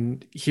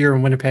here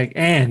in Winnipeg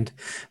and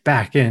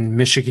back in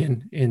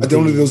Michigan. I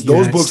donated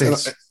those books, and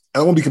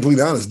I won't be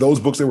completely honest. Those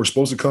books that were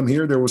supposed to come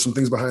here, there were some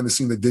things behind the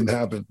scene that didn't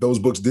happen. Those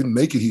books didn't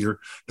make it here.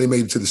 They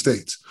made it to the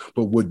States.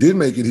 But what did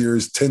make it here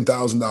is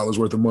 $10,000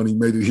 worth of money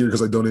made it here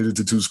because I donated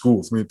to 2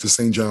 schools, to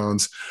St.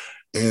 John's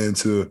and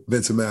to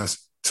Vincent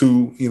Mass,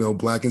 2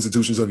 Black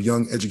institutions of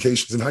young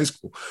educations in high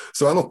school.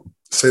 So I don't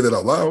say that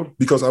out loud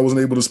because I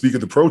wasn't able to speak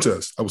at the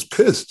protest. I was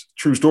pissed.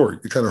 True story.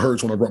 It kind of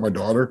hurts when I brought my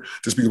daughter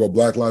to speak about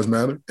Black Lives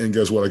Matter. And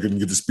guess what? I couldn't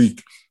get to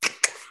speak.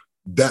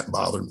 That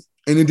bothered me.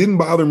 And it didn't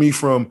bother me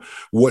from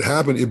what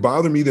happened. It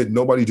bothered me that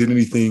nobody did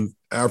anything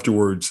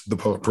afterwards, the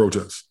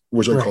protest,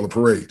 which I call a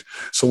parade.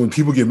 So when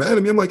people get mad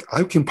at me, I'm like,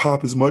 I can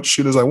pop as much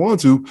shit as I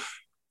want to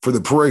for the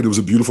parade. It was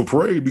a beautiful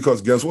parade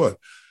because guess what?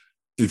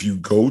 If you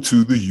go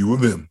to the U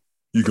of M,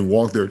 you can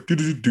walk there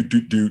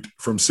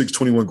from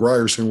 621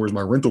 Grierson, where's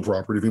my rental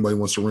property, if anybody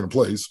wants to rent a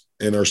place.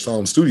 And there's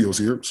sound studios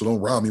here, so don't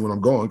rob me when I'm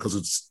gone because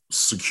it's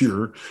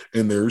secure.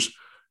 And there's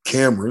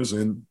cameras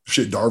and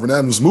shit. Darvin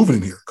Adams is moving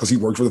in here because he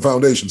worked for the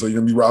foundation. So you're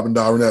going to be robbing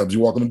Darvin Adams. You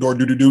walk in the door,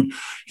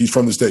 he's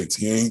from the States.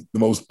 He ain't the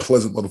most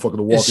pleasant motherfucker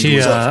to walk into.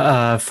 Is he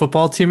a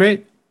football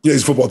teammate? Yeah,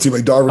 he's a football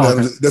teammate. Darvin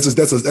Adams.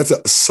 That's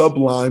a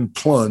sublime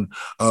pun,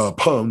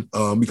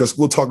 because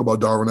we'll talk about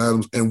Darvin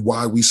Adams and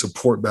why we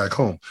support back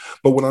home.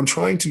 But what I'm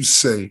trying to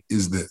say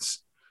is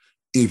this: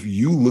 if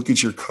you look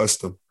at your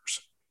customers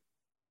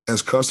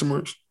as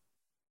customers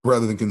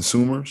rather than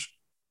consumers,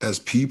 as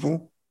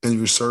people, and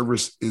your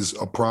service is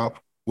a prop,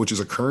 which is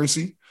a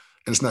currency,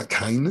 and it's not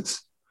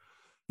kindness,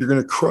 you're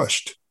going to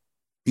crushed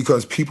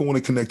because people want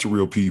to connect to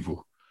real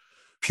people.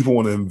 People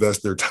want to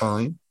invest their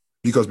time.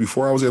 Because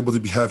before I was able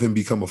to have him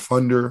become a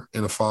funder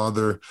and a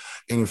father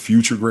and a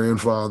future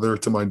grandfather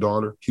to my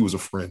daughter, he was a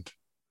friend.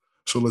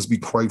 So let's be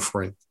quite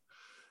frank.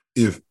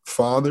 If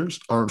fathers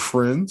aren't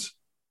friends,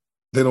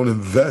 they don't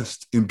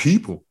invest in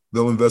people.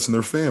 They'll invest in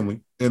their family.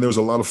 And there's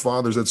a lot of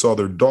fathers that saw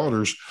their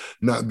daughters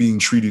not being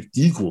treated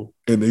equal,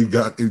 and they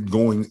got it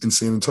going in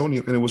San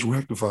Antonio, and it was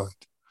rectified.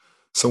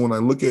 So when I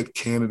look at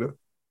Canada,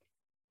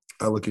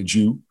 I look at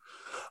you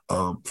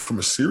from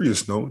a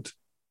serious note.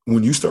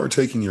 When you start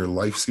taking your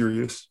life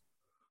serious,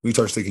 when you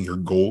start taking your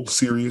goal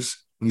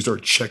serious, when you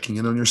start checking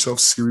in on yourself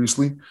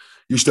seriously,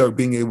 you start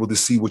being able to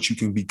see what you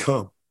can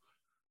become.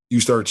 You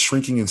start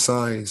shrinking in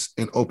size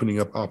and opening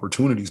up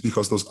opportunities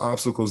because those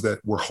obstacles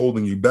that were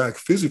holding you back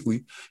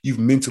physically, you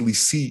mentally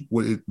see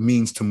what it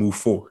means to move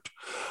forward.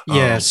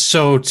 Yeah.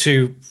 So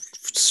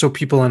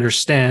people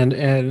understand,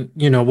 and,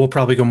 we'll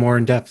probably go more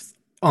in depth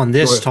on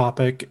this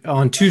topic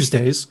on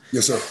Tuesdays.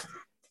 Yes, sir.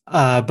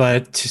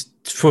 But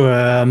for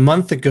a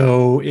month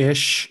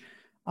ago-ish,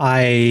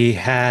 I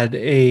had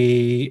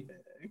a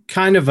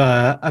kind of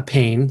a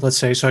pain, let's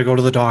say. So I go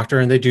to the doctor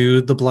and they do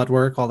the blood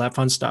work, all that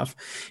fun stuff.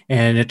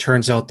 And it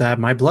turns out that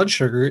my blood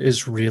sugar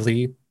is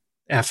really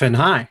effing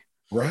high.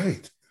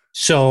 Right.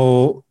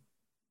 So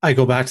I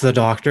go back to the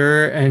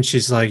doctor and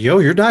she's like, yo,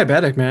 you're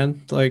diabetic,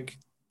 man. Like,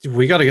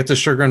 we got to get the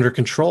sugar under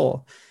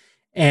control.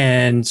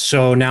 And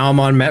so now I'm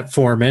on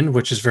metformin,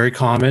 which is very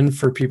common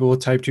for people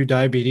with type 2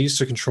 diabetes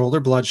to control their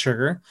blood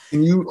sugar.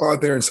 Can you go out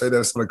there and say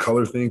that's not a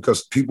color thing?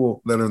 Because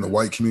people that are in the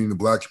white community, the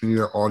Black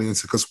community, our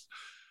audience, because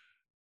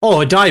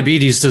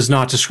diabetes does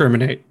not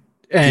discriminate.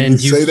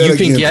 And you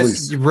can get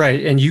please?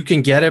 Right, and you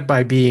can get it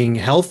by being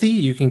healthy.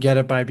 You can get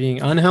it by being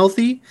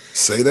unhealthy.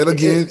 Say that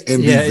again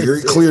and be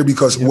very clear,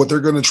 because what they're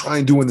going to try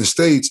and do in the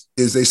States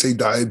is they say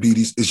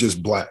diabetes is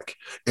just Black.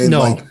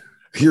 And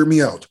hear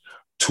me out.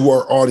 To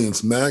our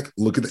audience, Mac,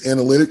 look at the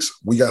analytics.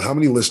 We got how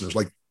many listeners?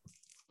 Like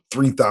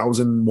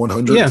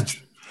 3,100? Yeah.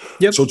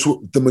 Yep. So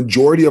to the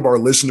majority of our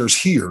listeners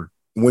here,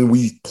 when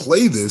we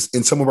play this,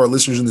 and some of our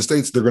listeners in the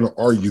States, they're going to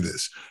argue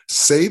this.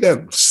 Say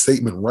that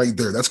statement right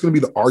there. That's going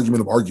to be the argument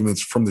of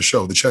arguments from the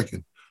show, the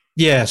check-in.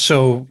 Yeah.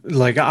 So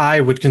like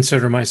I would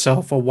consider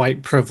myself a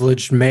white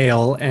privileged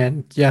male,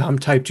 and I'm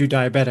type 2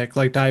 diabetic.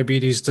 Like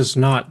diabetes does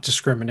not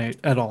discriminate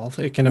at all.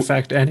 It can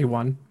affect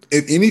anyone.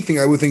 if anything,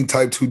 I would think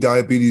type 2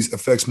 diabetes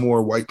affects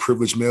more white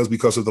privileged males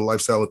because of the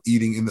lifestyle of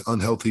eating and the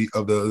unhealthy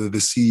of the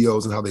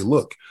CEOs and how they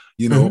look.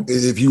 You know,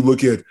 if you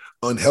look at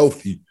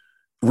unhealthy,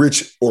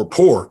 rich or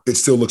poor, it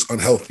still looks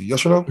unhealthy.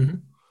 Yes or no?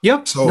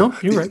 Yep. So no,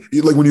 you're right.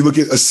 Like when you look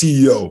at a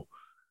CEO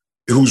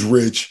who's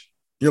rich,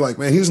 you're like,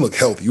 man, he doesn't look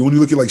healthy. When you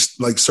look at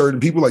like certain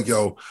people, like,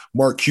 yo,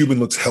 Mark Cuban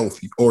looks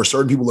healthy, or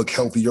certain people look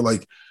healthy. You're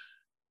like,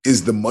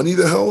 is the money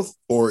the health,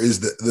 or is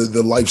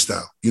the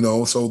lifestyle? You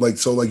know, so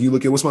you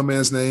look at, what's my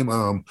man's name?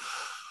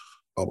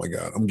 Oh my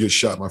God, I'm getting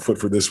shot in my foot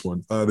for this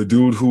one. The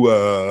dude who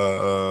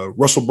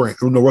Russell Brand,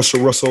 who owns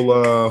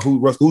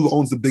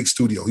the big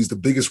studio. He's the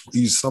biggest.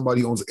 He's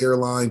somebody who owns an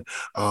airline.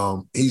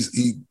 I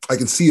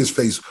can see his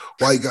face.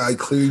 White guy,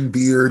 clean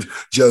beard,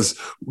 just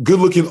good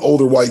looking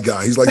older white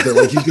guy. He's like that.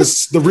 Like he's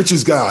just the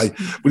richest guy,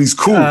 but he's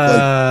cool.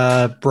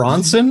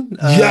 Bronson.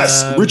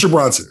 Yes, Richard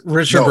Bronson.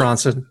 Richard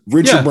Bronson.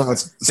 Richard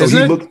Bronson. So Isn't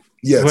he it? looked.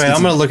 Yeah, wait,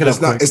 I'm gonna look it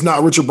up. It's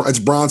not Richard. It's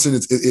Bronson.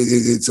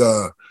 It's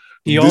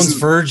He owns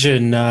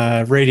Virgin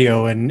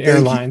Radio and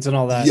airlines and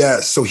all that.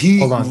 Yes. So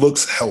he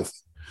looks healthy.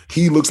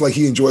 He looks like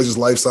he enjoys his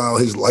lifestyle.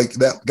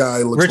 That guy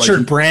looks Richard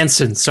like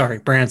Branson. Sorry,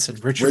 Branson.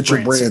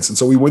 Richard Branson.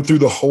 So we went through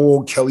the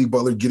whole Kelly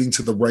Butler getting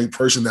to the right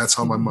person. That's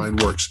how my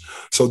mind works.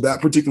 So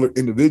that particular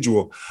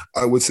individual,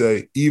 I would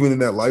say, even in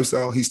that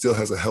lifestyle, he still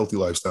has a healthy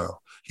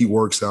lifestyle. He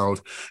works out.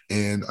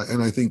 And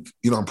I think,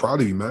 I'm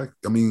proud of you, Mac.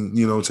 I mean,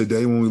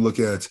 today when we look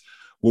at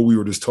what we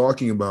were just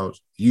talking about,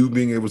 you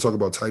being able to talk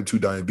about type 2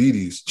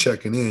 diabetes,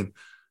 checking in,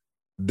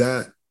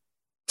 that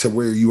to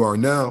where you are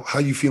now, how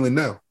you feeling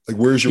now? Like,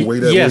 where's your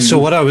weight at? Yeah. So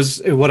what I was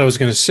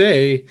going to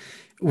say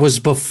was,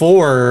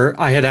 before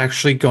I had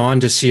actually gone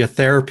to see a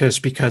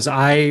therapist, because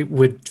I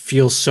would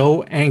feel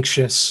so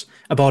anxious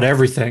about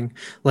everything,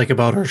 like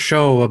about our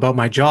show, about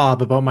my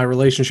job, about my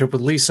relationship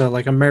with Lisa.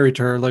 Like, I'm married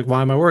to her. Like,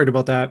 why am I worried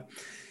about that?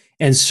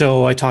 And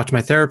so I talked to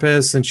my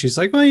therapist, and she's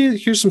like, well,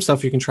 here's some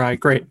stuff you can try.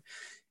 Great.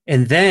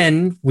 And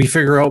then we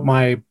figure out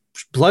my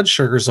blood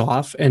sugar's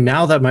off. And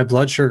now that my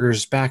blood sugar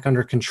is back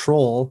under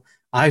control,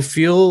 I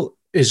feel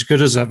as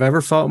good as I've ever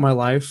felt in my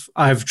life.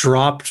 I've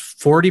dropped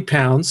 40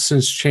 pounds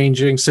since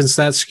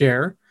that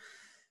scare.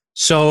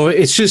 So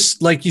it's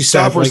just like you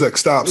said. Stop for a sec.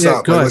 Stop.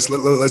 Yeah,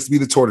 Let's be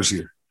the tortoise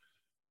here.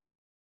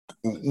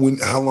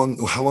 How long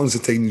does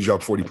it take you to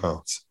drop 40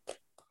 pounds?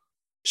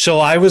 So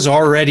I was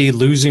already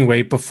losing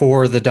weight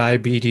before the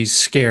diabetes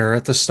scare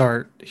at the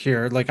start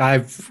here. Like,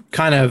 I've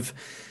kind of,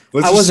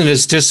 I wasn't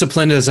as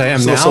disciplined as I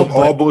am now. So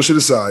all bullshit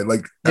aside,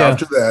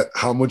 after that,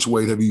 how much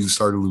weight have you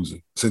started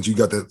losing since you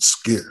got that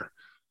scare?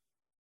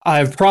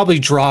 I've probably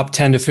dropped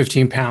 10 to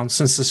 15 pounds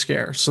since the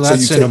scare. So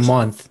that's in a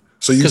month.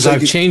 So because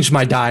I've changed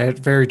my diet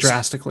very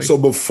drastically. So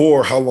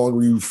before, how long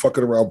were you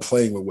fucking around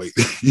playing with weight?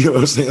 You know what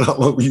I'm saying? How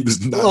long were you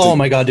just not? Oh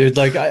my God, dude.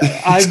 Like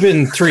I've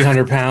been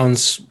 300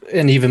 pounds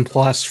and even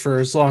plus for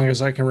as long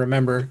as I can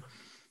remember.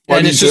 Why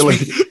and it's just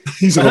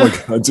he's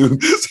like, God,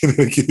 dude.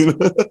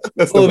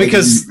 Well,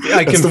 because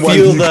I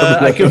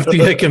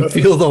can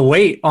feel the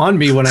weight on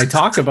me when I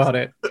talk about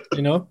it,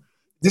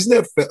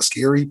 Isn't that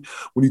scary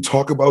when you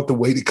talk about the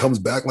weight? It comes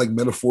back, like,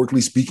 metaphorically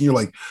speaking. You're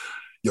like,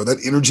 yo,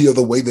 that energy of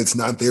the weight that's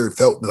not there. It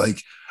felt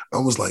like, I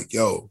was like,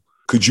 yo,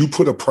 could you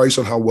put a price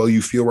on how well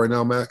you feel right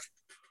now, Mac?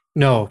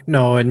 No.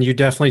 And you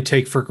definitely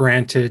take for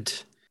granted,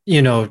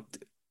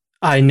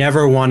 I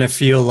never want to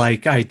feel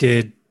like I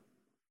did,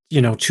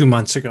 2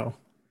 months ago.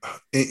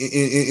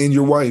 And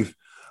your wife,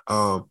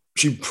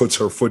 she puts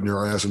her foot in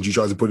her ass and she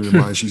tries to put it in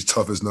mine. She's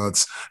tough as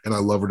nuts, and I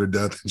love her to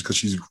death because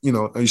she's,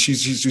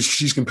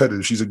 she's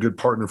competitive. She's a good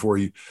partner for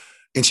you,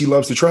 and she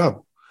loves to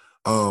travel.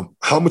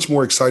 How much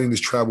more exciting does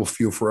travel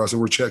feel for us?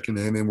 And we're checking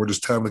in and we're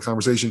just having a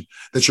conversation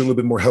that you're a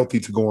little bit more healthy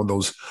to go on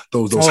those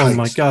oh hikes,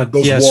 my God.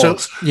 those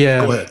walks. So,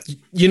 yeah. Go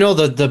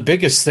ahead. The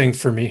biggest thing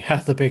for me,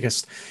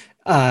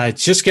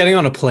 just getting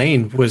on a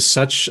plane was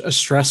such a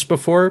stress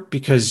before,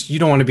 because you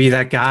don't want to be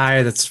that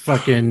guy that's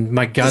fucking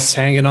my guts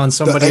hanging on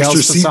somebody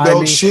else beside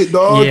me. Shit,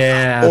 dog.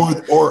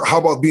 Yeah. Or how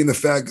about being the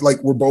fact,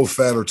 like, we're both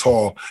fat or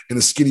tall and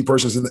the skinny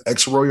person's in the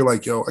X row? You're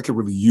like, yo, I could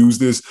really use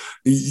this.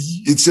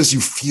 It's just, you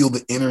feel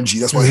the energy.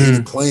 That's why I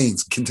hate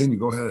planes. Continue.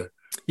 Go ahead.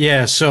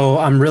 Yeah. So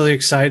I'm really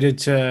excited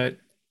to,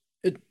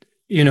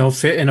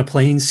 fit in a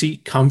plane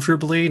seat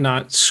comfortably,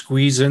 not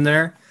squeeze in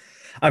there.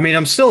 I mean,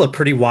 I'm still a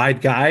pretty wide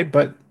guy,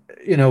 but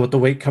with the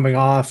weight coming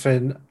off,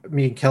 and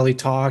me and Kelly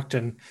talked,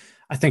 and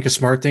I think a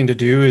smart thing to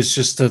do is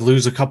just to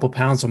lose a couple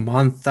pounds a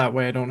month. That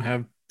way I don't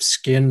have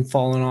skin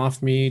falling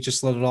off me.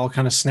 Just let it all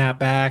kind of snap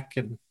back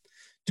and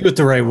do it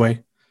the right way.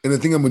 And the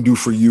thing I'm going to do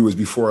for you is,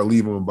 before I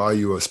leave, I'm going to buy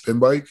you a spin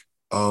bike.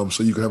 So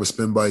you can have a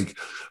spin bike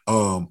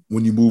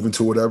when you move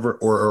into whatever,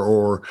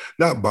 or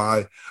not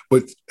buy,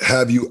 but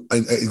have you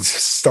and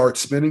start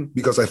spinning,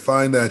 because I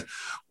find that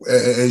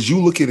as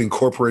you look at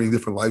incorporating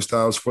different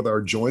lifestyles for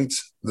our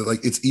joints,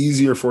 like, it's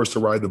easier for us to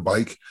ride the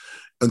bike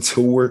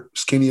until we're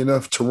skinny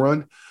enough to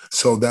run.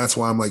 So that's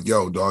why I'm like,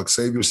 yo, dog,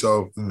 save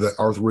yourself the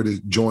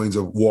arthritic joints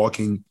of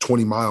walking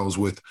 20 miles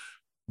with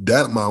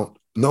that amount.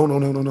 No,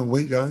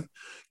 wait, guy,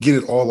 get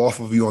it all off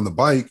of you on the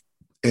bike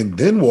and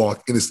then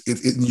walk, and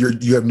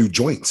you have new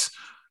joints.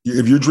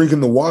 If you're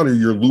drinking the water,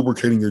 you're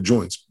lubricating your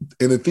joints.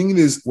 And the thing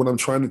is, what I'm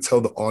trying to tell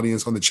the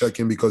audience on the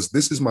check-in, because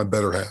this is my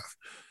better half,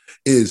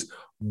 is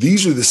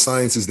these are the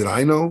sciences that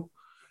I know.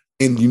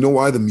 And you know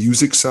why the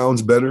music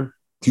sounds better?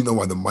 Do you know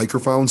why the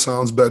microphone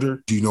sounds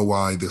better? Do you know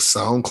why the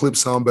sound clips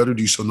sound better?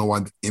 Do you still know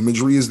why the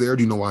imagery is there?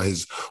 Do you know why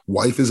his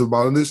wife is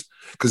about this?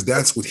 Because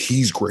that's what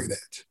he's great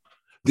at.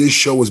 This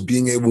show is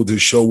being able to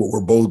show what we're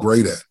both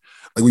great at.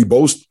 Like, we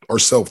both are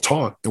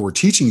self-taught and we're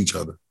teaching each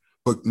other.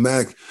 But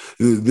Mac,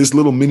 this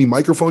little mini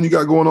microphone you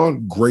got going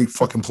on, great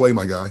fucking play,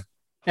 my guy.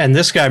 And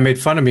this guy made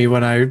fun of me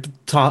when I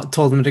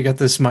told him to get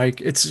this mic.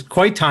 It's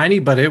quite tiny,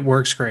 but it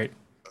works great.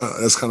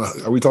 That's kind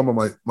of, are we talking about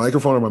my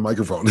microphone or my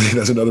microphone?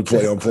 That's another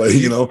play on play,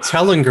 you know?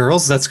 Telling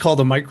girls that's called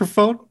a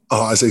microphone?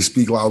 Oh, I say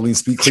speak loudly and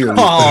speak clearly.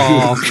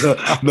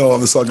 Oh. No,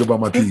 I'm just talking about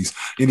my piece.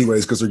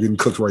 Anyways, because they're getting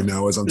cooked right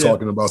now as I'm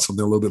talking about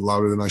something a little bit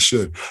louder than I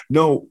should.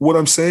 No, what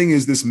I'm saying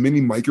is this mini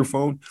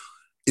microphone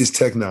is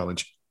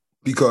technology.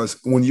 Because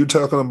when you're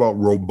talking about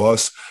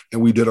robust,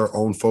 and we did our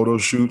own photo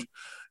shoot,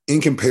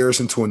 in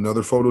comparison to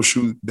another photo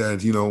shoot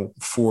that, you know,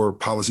 for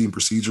policy and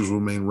procedures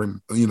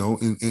remain, you know,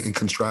 in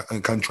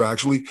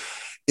contractually,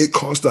 it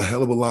cost a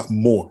hell of a lot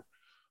more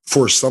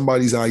for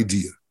somebody's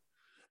idea.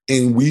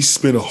 And we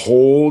spent a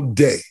whole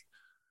day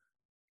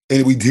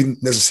and we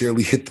didn't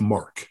necessarily hit the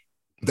mark.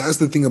 That's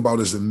the thing about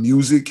is the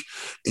music,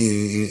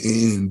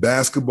 in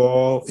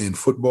basketball, in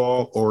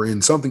football, or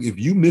in something. If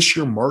you miss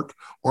your mark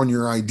on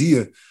your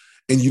idea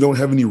and you don't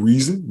have any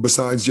reason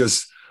besides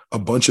just a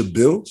bunch of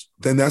bills,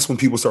 then that's when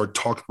people start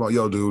talking about,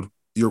 yo, dude,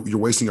 you're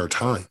wasting our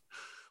time,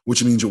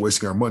 which means you're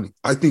wasting our money.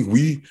 I think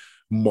we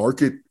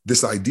market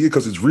this idea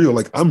because it's real.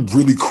 Like, I'm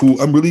really cool.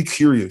 I'm really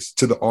curious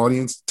to the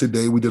audience.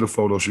 Today we did a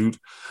photo shoot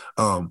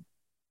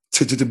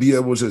to be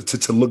able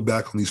to look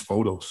back on these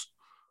photos.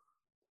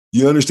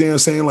 You understand what I'm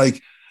saying?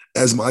 Like,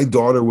 as my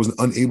daughter was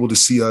unable to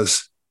see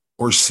us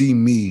or see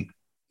me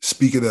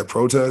speak at that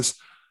protest,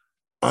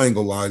 I ain't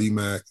gonna lie to you,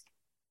 Mac.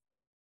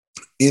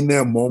 In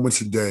that moment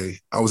today,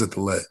 I was at the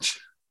ledge,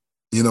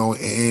 you know,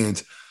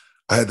 and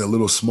I had that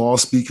little small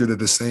speaker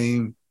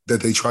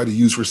that they try to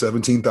use for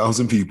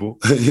 17,000 people.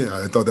 Yeah,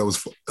 I thought that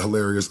was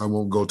hilarious. I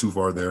won't go too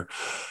far there.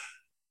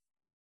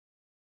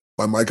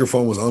 My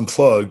microphone was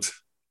unplugged,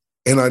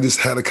 and I just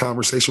had a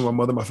conversation with my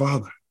mother, my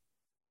father.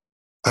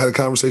 I had a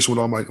conversation with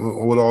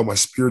all my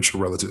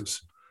spiritual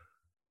relatives.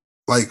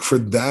 Like, for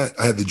that,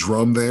 I had the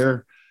drum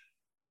there,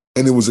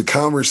 and it was a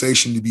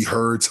conversation to be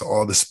heard to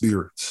all the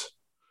spirits,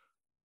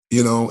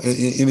 you know,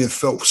 and it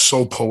felt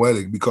so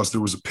poetic because there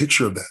was a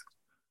picture of that.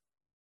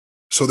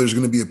 So there's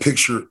going to be a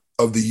picture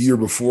of the year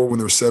before when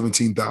there was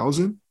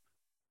 17,000, and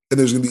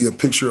there's going to be a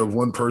picture of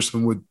one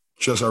person with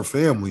just our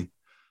family,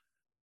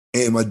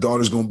 and my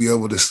daughter's going to be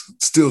able to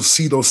still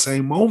see those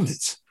same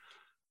moments.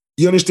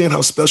 You understand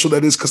how special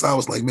that is? Because I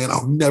was like, man,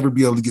 I'll never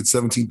be able to get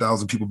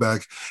 17,000 people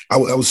back. I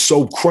was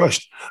so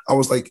crushed. I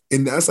was like,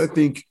 and that's, I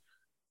think,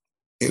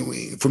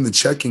 from the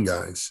check-in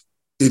guys,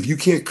 if you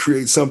can't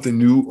create something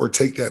new or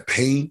take that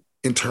pain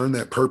and turn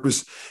that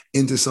purpose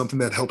into something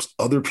that helps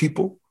other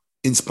people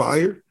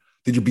inspire,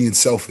 then you're being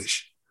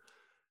selfish.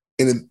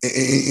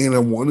 And I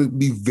want to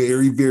be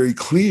very, very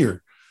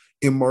clear.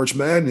 In March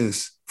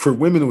Madness, for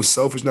women, it was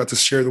selfish not to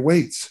share the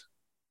weights.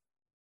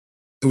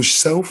 It was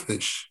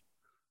selfish.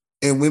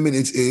 And women,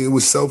 it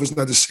was selfish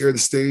not to share the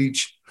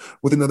stage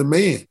with another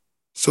man.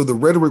 So the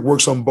rhetoric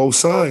works on both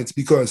sides,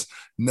 because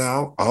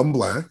now I'm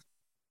Black,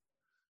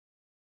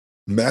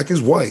 Mac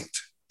is white.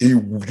 You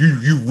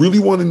really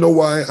want to know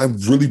why I'm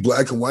really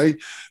Black and white?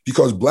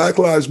 Because Black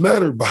Lives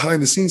Matter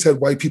behind the scenes had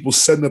white people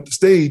setting up the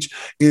stage.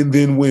 And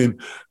then when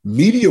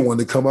media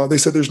wanted to come out, they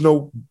said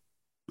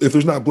if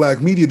there's not Black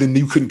media, then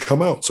you couldn't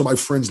come out. So my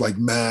friends like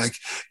Mac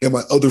and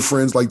my other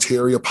friends like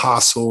Terry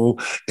Apostle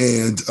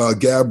and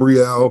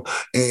Gabrielle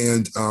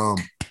and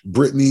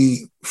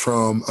Brittany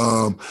from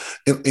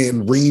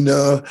and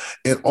Rena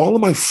and all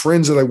of my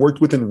friends that I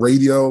worked with in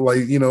radio,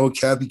 like, you know,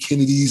 Kathy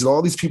Kennedy's,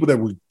 all these people that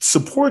were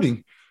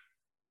supporting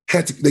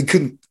they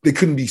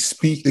couldn't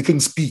speak. They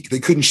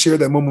couldn't share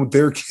that moment with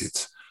their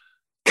kids.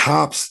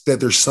 Cops that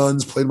their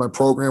sons played my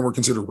program were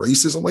considered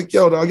racist. I'm like,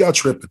 yo, dog, y'all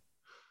tripping.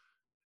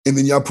 And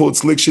then y'all pulled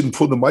slick shit and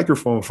pulled the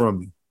microphone from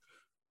me.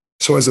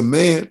 So as a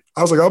man,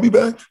 I was like, I'll be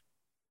back.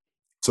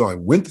 So I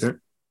went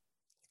there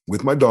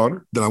with my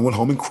daughter. Then I went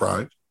home and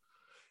cried.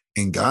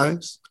 And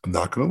guys, I'm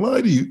not going to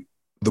lie to you.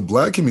 The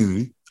Black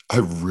community, I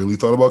really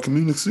thought about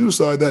committing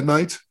suicide that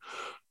night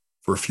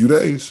for a few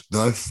days.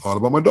 Then I thought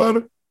about my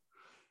daughter.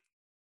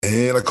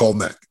 And I called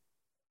Mac.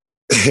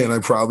 And I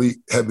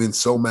probably have been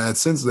so mad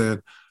since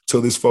then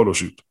till this photo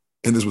shoot.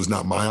 And this was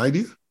not my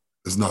idea.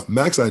 It's not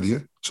Mac's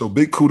idea. So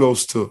big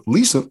kudos to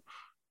Lisa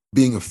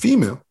being a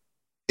female,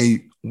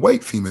 a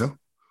white female,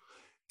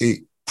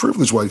 a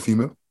privileged white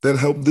female that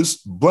helped this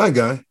Black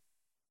guy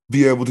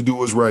be able to do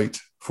what's right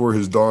for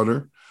his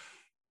daughter.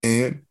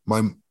 And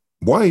my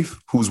wife,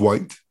 who's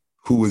white,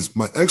 who is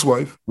my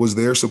ex-wife, was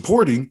there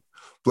supporting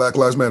Black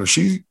Lives Matter.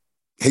 She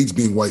hates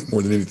being white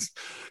more than anything.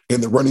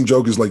 And the running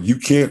joke is like, you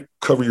can't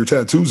cover your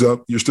tattoos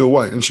up. You're still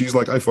white. And she's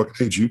like, I fucking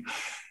hate you.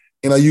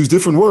 And I use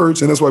different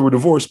words, and that's why we're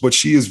divorced, but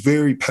she is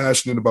very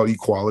passionate about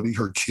equality.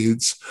 Her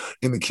kids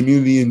and the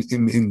community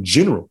in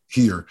general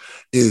here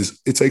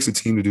is, it takes a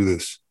team to do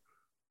this.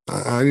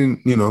 I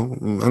didn't, I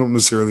don't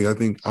necessarily, I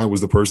think I was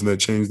the person that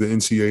changed the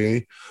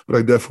NCAA, but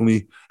I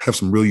definitely have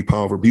some really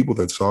powerful people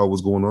that saw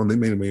what's going on. They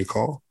made a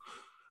call.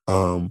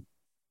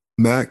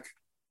 Mac,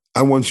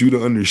 I want you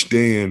to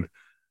understand,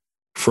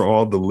 for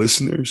all the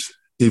listeners,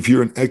 if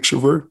you're an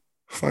extrovert,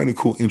 find a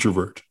cool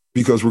introvert,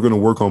 because we're going to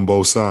work on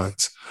both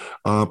sides.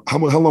 How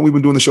long we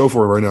been doing the show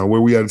for right now? Where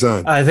are we at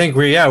time? I think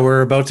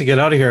we're about to get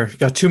out of here.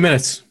 Got 2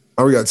 minutes.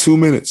 Oh, we got 2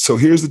 minutes. So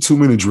here's the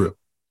 2-minute drill.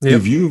 Yep.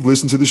 If you've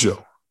listened to the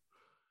show,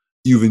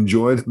 you've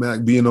enjoyed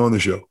Mac being on the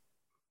show,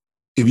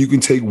 if you can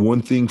take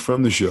one thing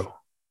from the show,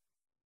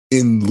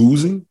 in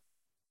losing,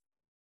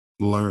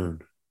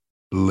 learn,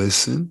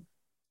 listen,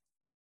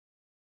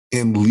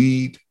 and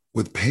lead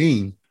with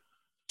pain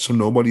so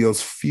nobody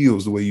else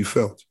feels the way you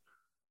felt.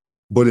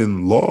 But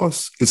in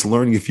loss, it's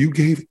learning. If you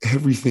gave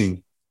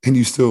everything and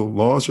you still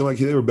lost, you're like,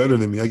 hey, they were better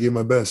than me. I gave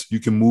my best. You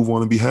can move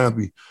on and be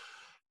happy.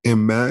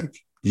 And Mac,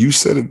 you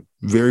said it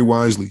very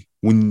wisely.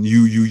 When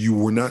you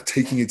were not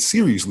taking it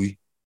seriously,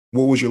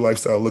 what was your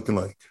lifestyle looking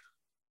like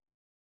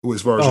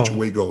as far as your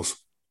weight goes?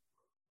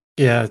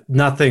 Yeah,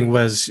 nothing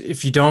was.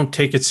 If you don't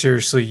take it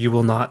seriously, you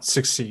will not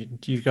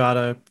succeed. You got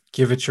to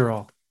give it your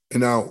all.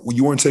 And now, when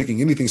you weren't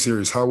taking anything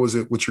serious, how was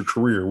it with your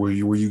career? Were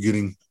you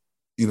getting,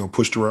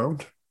 pushed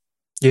around?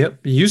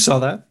 Yep, you saw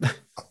that.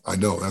 I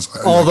know.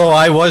 Although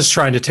I was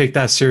trying to take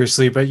that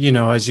seriously, but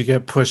as you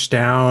get pushed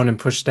down,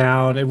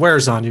 it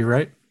wears on you,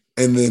 right?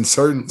 And then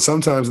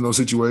sometimes in those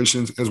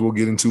situations, as we'll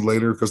get into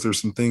later, because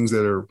there's some things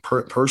that are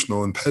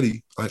personal and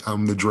petty.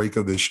 I'm the Drake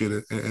of this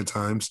shit at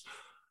times.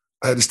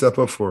 I had to step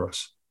up for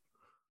us.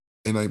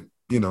 And I,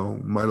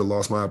 might have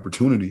lost my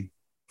opportunity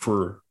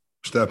for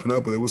stepping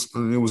up, but it was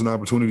an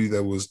opportunity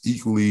that was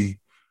equally,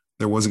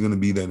 there wasn't going to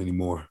be that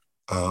anymore.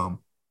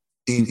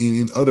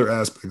 In other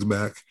aspects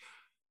back,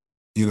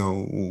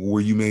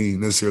 where you may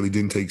necessarily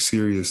didn't take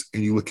serious,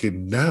 and you look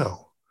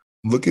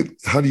at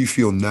how do you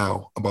feel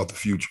now about the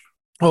future?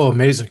 Oh,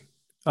 amazing.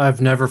 I've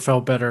never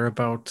felt better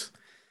about,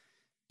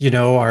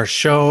 our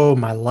show,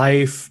 my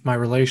life, my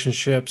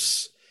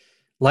relationships.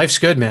 Life's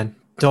good, man.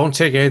 Don't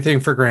take anything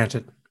for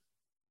granted.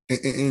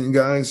 And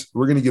guys,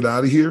 we're going to get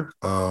out of here.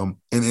 And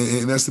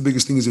that's the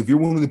biggest thing, is if you're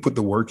willing to put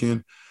the work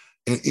in,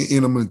 and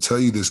I'm going to tell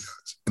you this,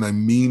 guys, and I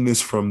mean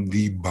this from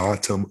the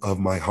bottom of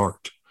my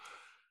heart.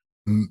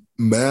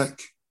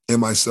 Mac and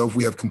myself,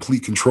 we have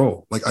complete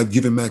control. Like, I've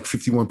given Mac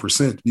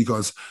 51%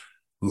 because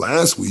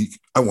last week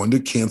I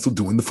wanted to cancel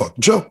doing the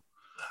fucking show.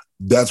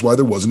 That's why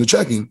there wasn't a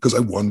check-in, because I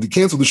wanted to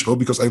cancel the show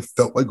because I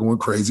felt like going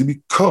crazy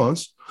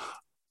because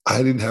I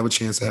didn't have a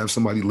chance to have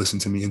somebody listen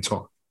to me and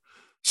talk.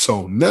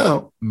 So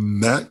now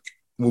Mac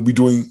will be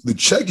doing the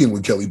check-in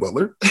with Kelly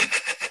Butler,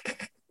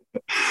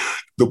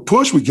 the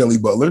push with Kelly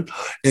Butler.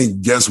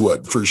 And guess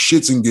what? For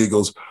shits and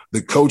giggles,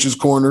 the Coach's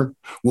Corner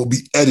will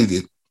be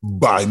edited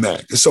by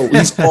Mac. So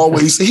he's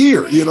always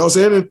here, you know what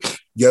I'm saying? And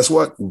guess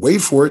what?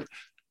 Wait for it.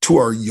 To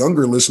our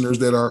younger listeners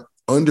that are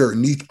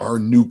underneath our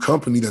new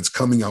company that's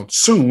coming out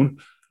soon,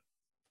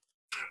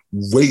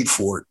 wait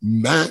for it.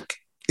 Mac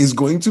is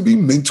going to be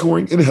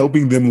mentoring and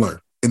helping them learn.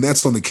 And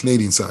that's on the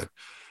Canadian side.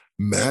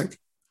 Mac,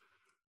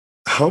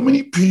 how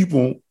many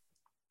people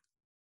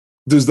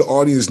does the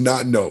audience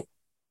not know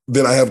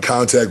that I have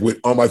contact with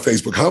on my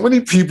Facebook? How many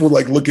people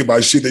look at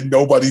my shit that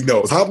nobody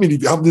knows? How many?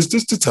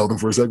 Just to tell them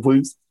for a sec,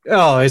 please.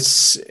 Oh,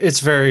 it's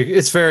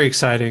very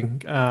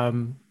exciting.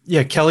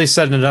 Yeah, Kelly's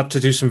setting it up to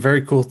do some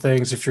very cool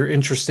things. If you're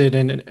interested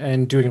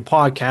in doing a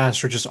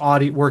podcast or just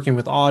working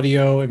with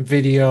audio and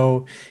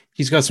video,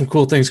 he's got some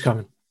cool things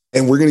coming.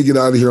 And we're going to get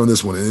out of here on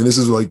this one. And this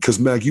is because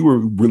Mac, you were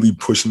really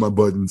pushing my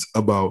buttons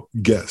about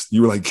guests.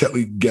 You were like,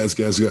 Kelly, guest.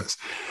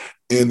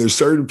 And there's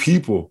certain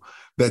people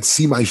that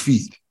see my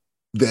feed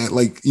that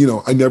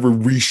I never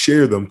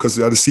reshare them because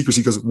out of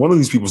secrecy, because one of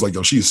these people is like,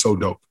 yo, she is so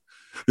dope.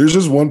 There's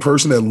just one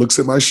person that looks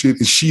at my shit,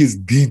 and she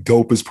is the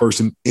dopest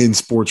person in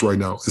sports right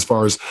now as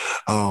far as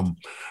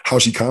how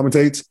she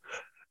commentates.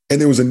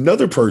 And there was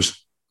another person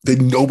that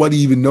nobody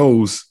even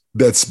knows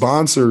that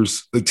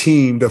sponsors the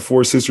team that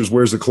Four Sisters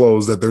wears the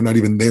clothes that they're not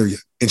even there yet.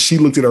 And she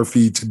looked at our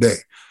feed today,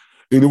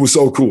 and it was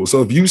so cool.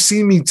 So if you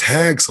see me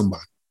tag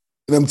somebody,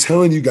 and I'm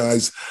telling you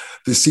guys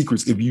the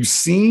secrets, if you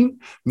see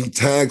me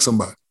tag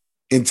somebody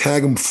and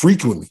tag them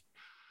frequently,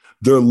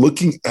 they're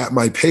looking at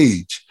my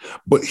page.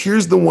 But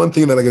here's the one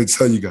thing that I got to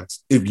tell you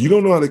guys. If you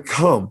don't know how to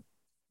come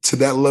to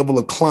that level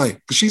of client,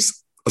 because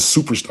she's a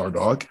superstar,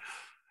 dog.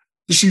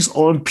 She's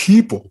on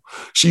people.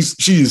 She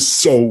is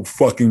so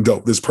fucking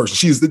dope, this person.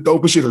 She is the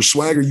dopest shit. Her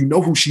swagger, you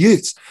know who she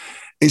is.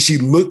 And she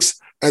looks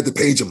at the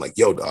page. I'm like,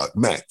 yo, dog,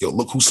 Mac, yo,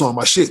 look who saw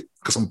my shit,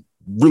 because I'm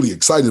really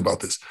excited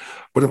about this.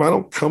 But if I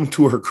don't come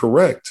to her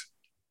correct,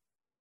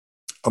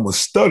 I'm a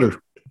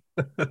stutter.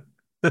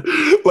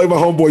 Like my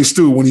homeboy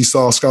Stu when he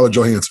saw Scarlett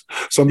Johansson.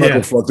 So I'm not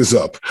going to fuck this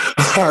up.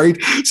 All right.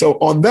 So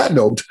on that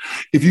note,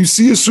 if you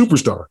see a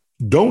superstar,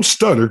 don't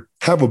stutter,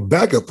 have a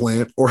backup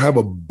plan, or have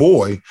a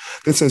boy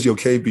that says, yo,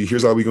 KB,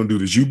 here's how we going to do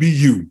this. You be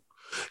you.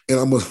 and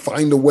I'm going to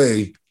find a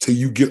way till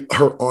you get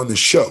her on the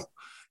show.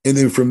 And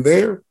then from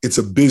there, it's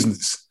a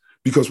business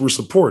because we're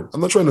supporting.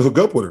 I'm not trying to hook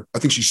up with her. I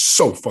think she's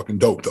so fucking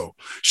dope, though.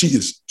 She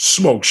is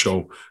smoke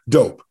show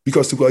dope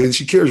because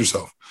she carries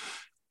herself.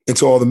 And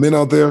to all the men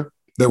out there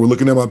that were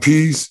looking at my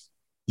P's,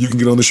 you can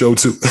get on the show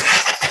too.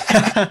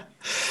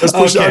 Let's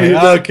push out of here,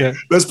 Mac. Okay.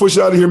 Let's push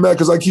out of here, Mac,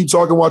 because I keep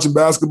talking, watching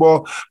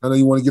basketball. I know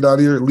you want to get out of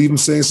here. Leave him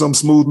saying something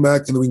smooth,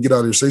 Mac, and then we can get out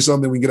of here. Say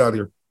something, then we can get out of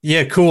here.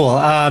 Yeah, cool.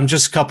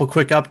 Just a couple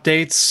quick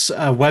updates.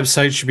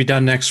 Website should be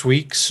done next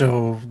week,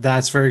 so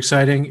that's very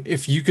exciting.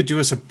 If you could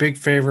do us a big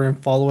favor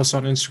and follow us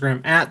on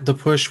Instagram at The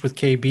Push with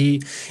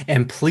KB,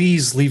 and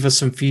please leave us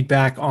some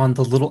feedback on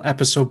the little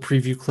episode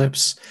preview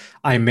clips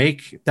I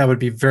make. That would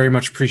be very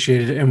much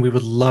appreciated, and we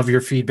would love your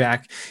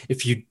feedback.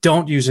 If you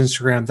don't use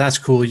Instagram, that's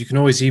cool. You can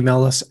always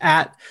email us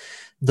at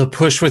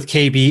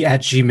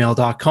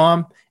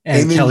thepushwithkb@gmail.com,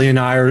 and Kelly and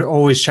I are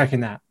always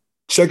checking that.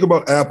 Check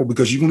about Apple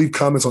because you can leave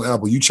comments on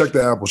Apple. You check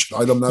the Apple shit.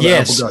 I'm not an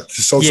Apple guy.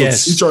 So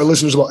teach our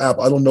listeners about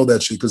Apple. I don't know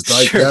that shit because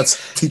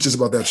teach us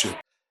about that shit.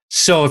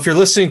 So if you're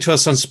listening to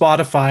us on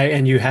Spotify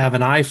and you have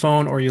an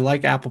iPhone or you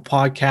like Apple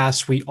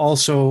Podcasts, we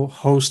also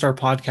host our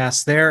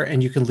podcast there,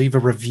 and you can leave a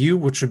review,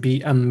 which would be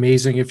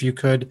amazing if you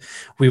could.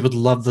 We would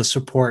love the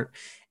support.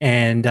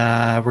 And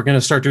we're going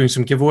to start doing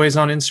some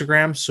giveaways on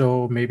Instagram.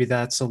 So maybe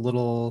that's a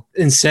little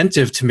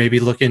incentive to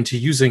maybe look into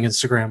using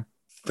Instagram.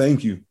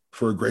 Thank you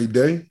for a great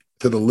day.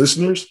 To the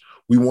listeners,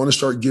 we want to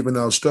start giving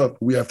out stuff.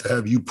 We have to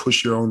have you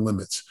push your own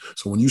limits.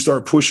 So when you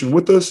start pushing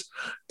with us,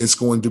 it's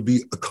going to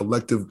be a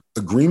collective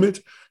agreement.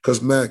 Because,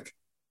 Mac,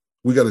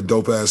 we got a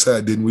dope-ass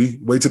hat, didn't we?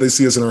 Wait till they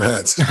see us in our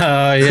hats.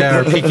 Yeah,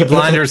 our Peaky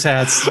Blinders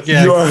hats.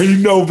 Yeah. You already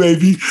know,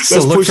 baby.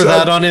 So look for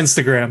that on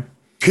Instagram.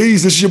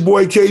 Peace. This is your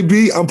boy,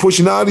 KB. I'm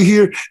pushing out of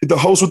here at the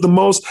host with the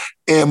most.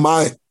 And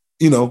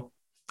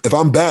if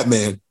I'm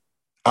Batman,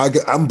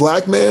 I'm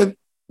Black Man,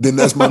 then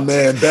that's my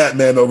man,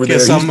 Batman over there.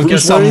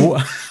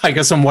 I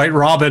guess I'm White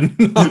Robin.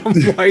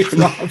 I'm White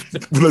Robin.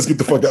 Let's get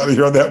the fuck out of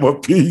here on that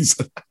one. Peace.